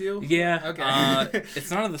you want to do? Yeah. Okay.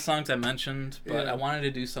 It's none of the songs I mentioned, but Yeah. I wanted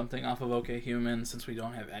to do something off of OK Human since we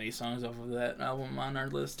don't have any songs off of that album on our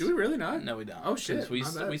list. Do we really not? No, we don't. Oh, shit. 'Cause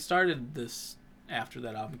we started this after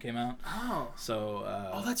that album came out. Oh. So.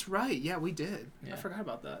 Oh, that's right. Yeah, we did. Yeah. I forgot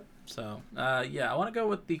about that. So, yeah, I want to go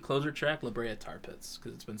with the closer track, La Brea Tar Pits,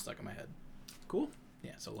 because it's been stuck in my head. Cool.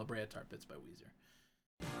 Yeah, so La Brea Tar Pits by Weezer.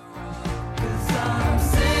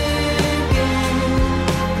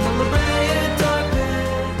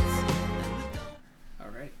 All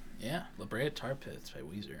right. Yeah, La Brea Tar Pits by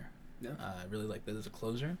Weezer. Yeah. I really like that as a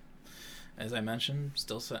closer. As I mentioned, it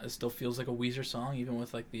still feels like a Weezer song, even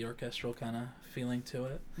with like the orchestral kind of feeling to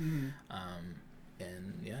it. Mm-hmm.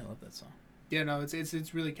 And yeah, I love that song. Yeah, no,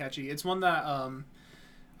 it's really catchy. It's one that I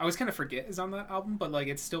always kind of forget is on that album, but like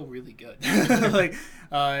it's still really good. And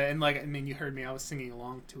like I mean, you heard me. I was singing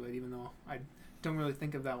along to it, even though I don't really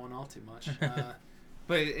think of that one all too much.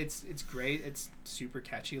 But it's great. It's super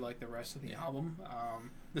catchy, like the rest of the album.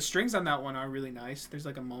 The strings on that one are really nice. There's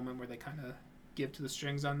like a moment where they kind of give to the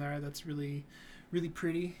strings on there that's really, really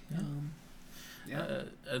pretty. Yeah.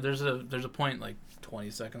 There's a point like 20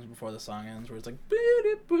 seconds before the song ends where it's like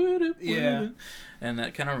Yeah. and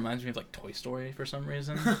that kind of reminds me of like Toy Story for some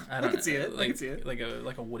reason. I can see it. Like, I can see it. Like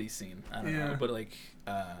a Woody scene. I don't know, but like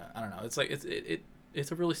I don't know. It's like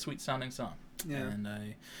it's a really sweet sounding song. Yeah. And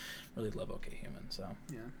I really love OK Human. So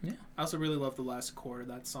yeah. I also really love the last chord of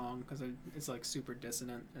that song because it's like super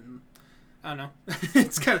dissonant and I don't know.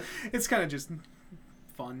 it's kind of just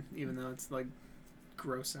fun, even though it's like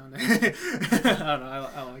gross sounding. I don't know.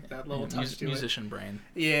 I like that little touch to musician brain.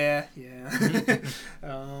 Yeah. Yeah.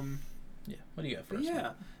 What do you got for us?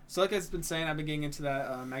 Yeah. So like I've been saying, I've been getting into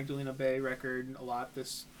that Magdalena Bay record a lot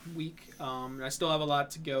this week. And I still have a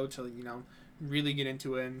lot to go to, really get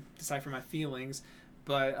into it and decipher my feelings.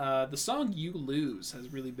 But the song "You Lose"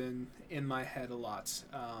 has really been in my head a lot.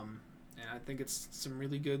 And I think it's some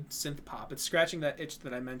really good synth pop. It's scratching that itch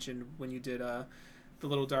that I mentioned when you did the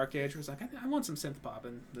Little Dark Age, where it's like, I want some synth pop,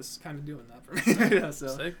 and this is kind of doing that for me. Yeah, so,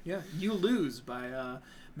 sick. Yeah, "You Lose" by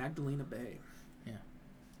Magdalena Bay. Yeah.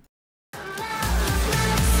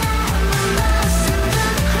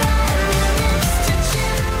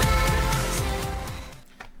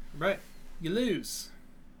 Right. "You Lose"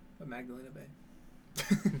 by Magdalena Bay.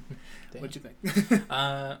 What'd you think?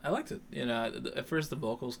 I liked it. At first the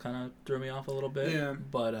vocals kind of threw me off a little bit. Yeah.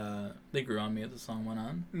 But they grew on me as the song went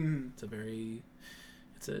on. Mm.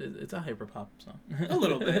 It's a hyper pop song. A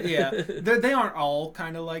little bit, yeah. They aren't all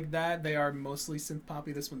kind of like that. They are mostly synth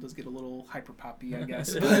poppy. This one does get a little hyper poppy, I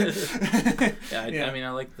guess. Yeah, I mean,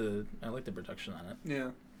 I like the production on it.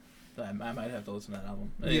 Yeah. I might have to listen to that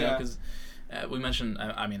album. Yeah. Because we mentioned.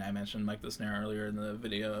 I mentioned Mike the Snare earlier in the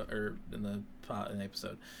video or in the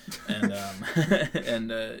episode, and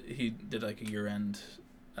and he did like a year-end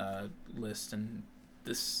list, and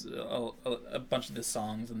this a bunch of the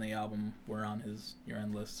songs in the album were on his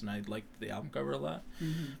year-end list, and I liked the album cover a lot,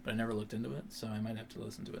 but I never looked into it, so I might have to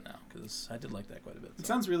listen to it now because I did like that quite a bit. So. It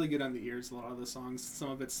sounds really good on the ears. A lot of the songs. Some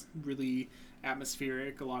of it's really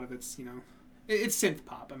atmospheric. A lot of it's it's synth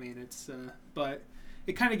pop. I mean, it's but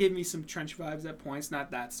it kind of gave me some Trench vibes at points. Not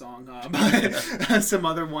that song, but some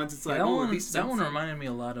other ones. It's like that one reminded me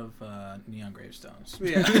a lot of Neon Gravestones.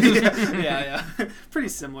 Yeah. Pretty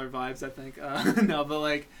similar vibes, I think. No, but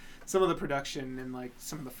like some of the production and like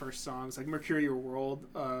some of the first songs, like Mercurial World,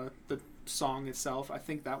 the song itself, I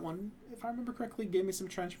think that one, if I remember correctly, gave me some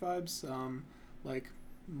Trench vibes, like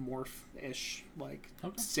morph-ish, like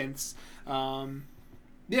synths.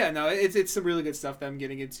 Yeah, no, it's some really good stuff that I'm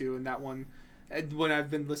getting into, and that one when I've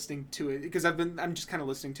been listening to it, because I'm just kind of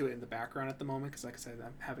listening to it in the background at the moment, because like I said,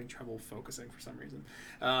 I'm having trouble focusing for some reason.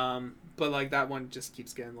 But like that one just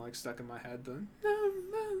keeps getting like stuck in my head. The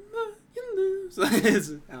you lose.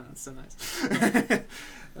 It's so nice.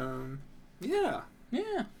 Yeah.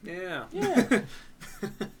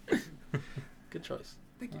 Good choice.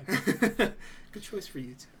 Thank you. Good choice for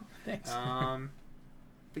you too. Thanks.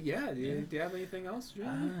 But yeah, do you have anything else,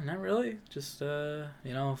 John? Not really. Just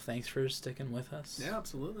thanks for sticking with us. Yeah,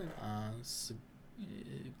 absolutely.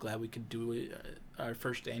 Glad we could do our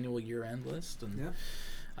first annual year-end list, and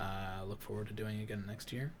look forward to doing it again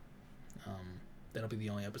next year. That'll be the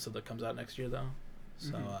only episode that comes out next year, though.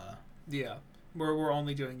 So yeah, we're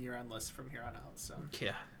only doing year-end lists from here on out. So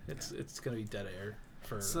it's gonna be dead air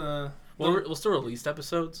for. We'll still release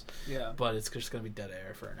episodes. Yeah, but it's just gonna be dead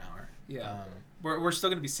air for an hour. Yeah, we're still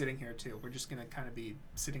gonna be sitting here too. We're just gonna kind of be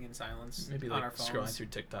sitting in silence, maybe on like our phones, scrolling through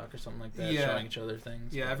TikTok or something like that, showing each other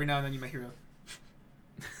things. Yeah, every now and then you might hear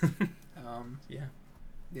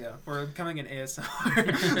Yeah, we're becoming an ASMR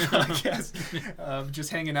podcast.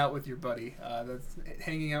 Just hanging out with your buddy. That's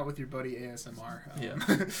hanging out with your buddy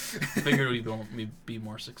ASMR. Figured we'd be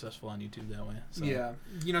more successful on YouTube that way. So. Yeah,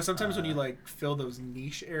 sometimes when you like fill those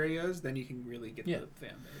niche areas, then you can really get the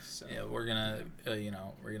fan base. So. Yeah, we're gonna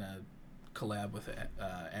collab with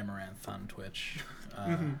Amaranth on Twitch.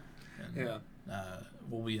 And,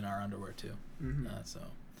 we'll be in our underwear too. So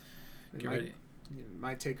get ready.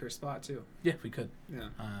 Might take her spot too. Yeah, we could. Yeah,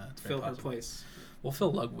 fill her place. We'll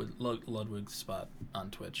fill Ludwig's spot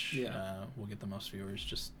on Twitch. Yeah, we'll get the most viewers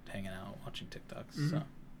just hanging out watching TikToks. So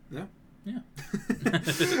yeah.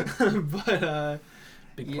 But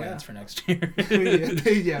big plans for next year.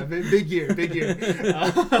 Big year.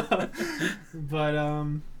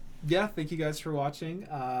 But thank you guys for watching.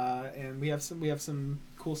 And we have some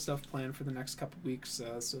cool stuff planned for the next couple weeks.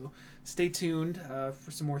 So stay tuned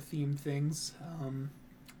for some more themed things.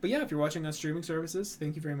 But yeah, if you're watching on streaming services,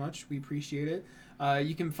 thank you very much. We appreciate it.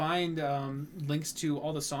 You can find links to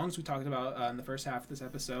all the songs we talked about in the first half of this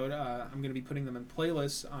episode. I'm going to be putting them in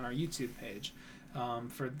playlists on our YouTube page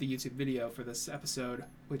for the YouTube video for this episode,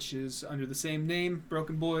 which is under the same name,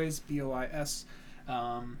 Broken Boys, BOIS.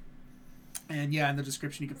 And in the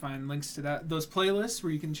description you can find links to those playlists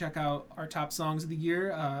where you can check out our top songs of the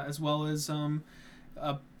year, as well as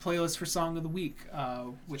a playlist for Song of the Week,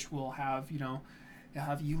 which will have You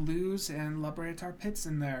Lose and Laborator Pits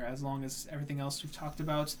in there, as long as everything else we've talked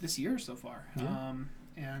about this year so far. Yeah.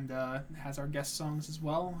 And has our guest songs as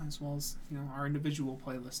well as our individual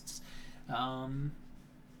playlists.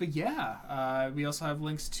 But we also have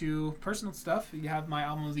links to personal stuff. You have my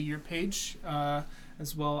Album of the Year page,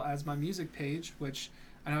 as well as my music page, which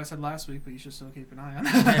I know I said last week, but you should still keep an eye on.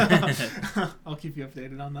 I'll keep you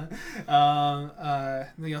updated on that.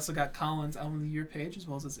 We also got Colin's Album of the Year page, as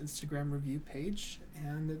well as his Instagram review page,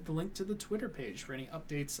 and the link to the Twitter page for any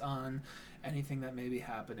updates on anything that may be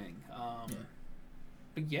happening.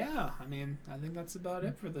 But I think that's about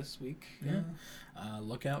it for this week.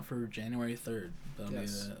 Look out for January 3rd. That'll be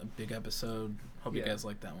a big episode. Hope you guys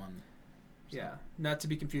like that one. So. Yeah, not to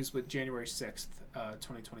be confused with January 6th,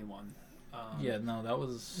 2021. That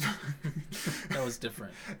was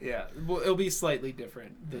different. Yeah, well, it'll be slightly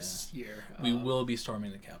different this year. We will be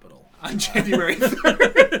storming the Capitol on January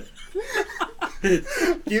 3rd.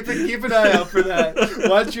 Keep an eye out for that.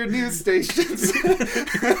 Watch your news stations.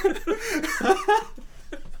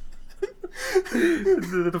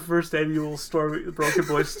 The first annual Broken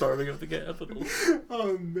Boys storming of the Capitol.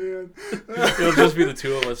 Oh man, it'll just be the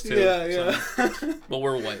two of us too. Yeah. So. Well,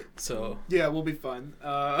 we're white, so yeah, we'll be fun. Who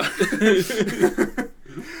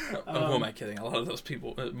am I kidding? A lot of those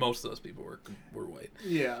people, most of those people were white.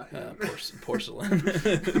 Yeah. Porcelain.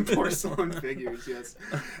 Porcelain figures. Yes.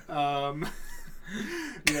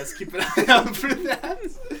 Yes, keep an eye out for that.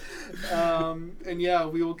 And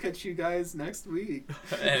we will catch you guys next week.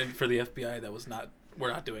 And for the FBI, we're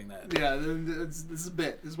not doing that. Yeah, this is a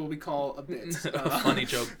bit. This is what we call a bit. A funny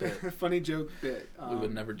joke bit. A funny joke bit. We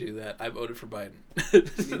would never do that. I voted for Biden.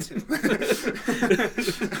 Me too.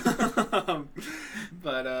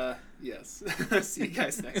 But yes. See you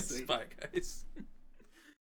guys next week. Bye, guys.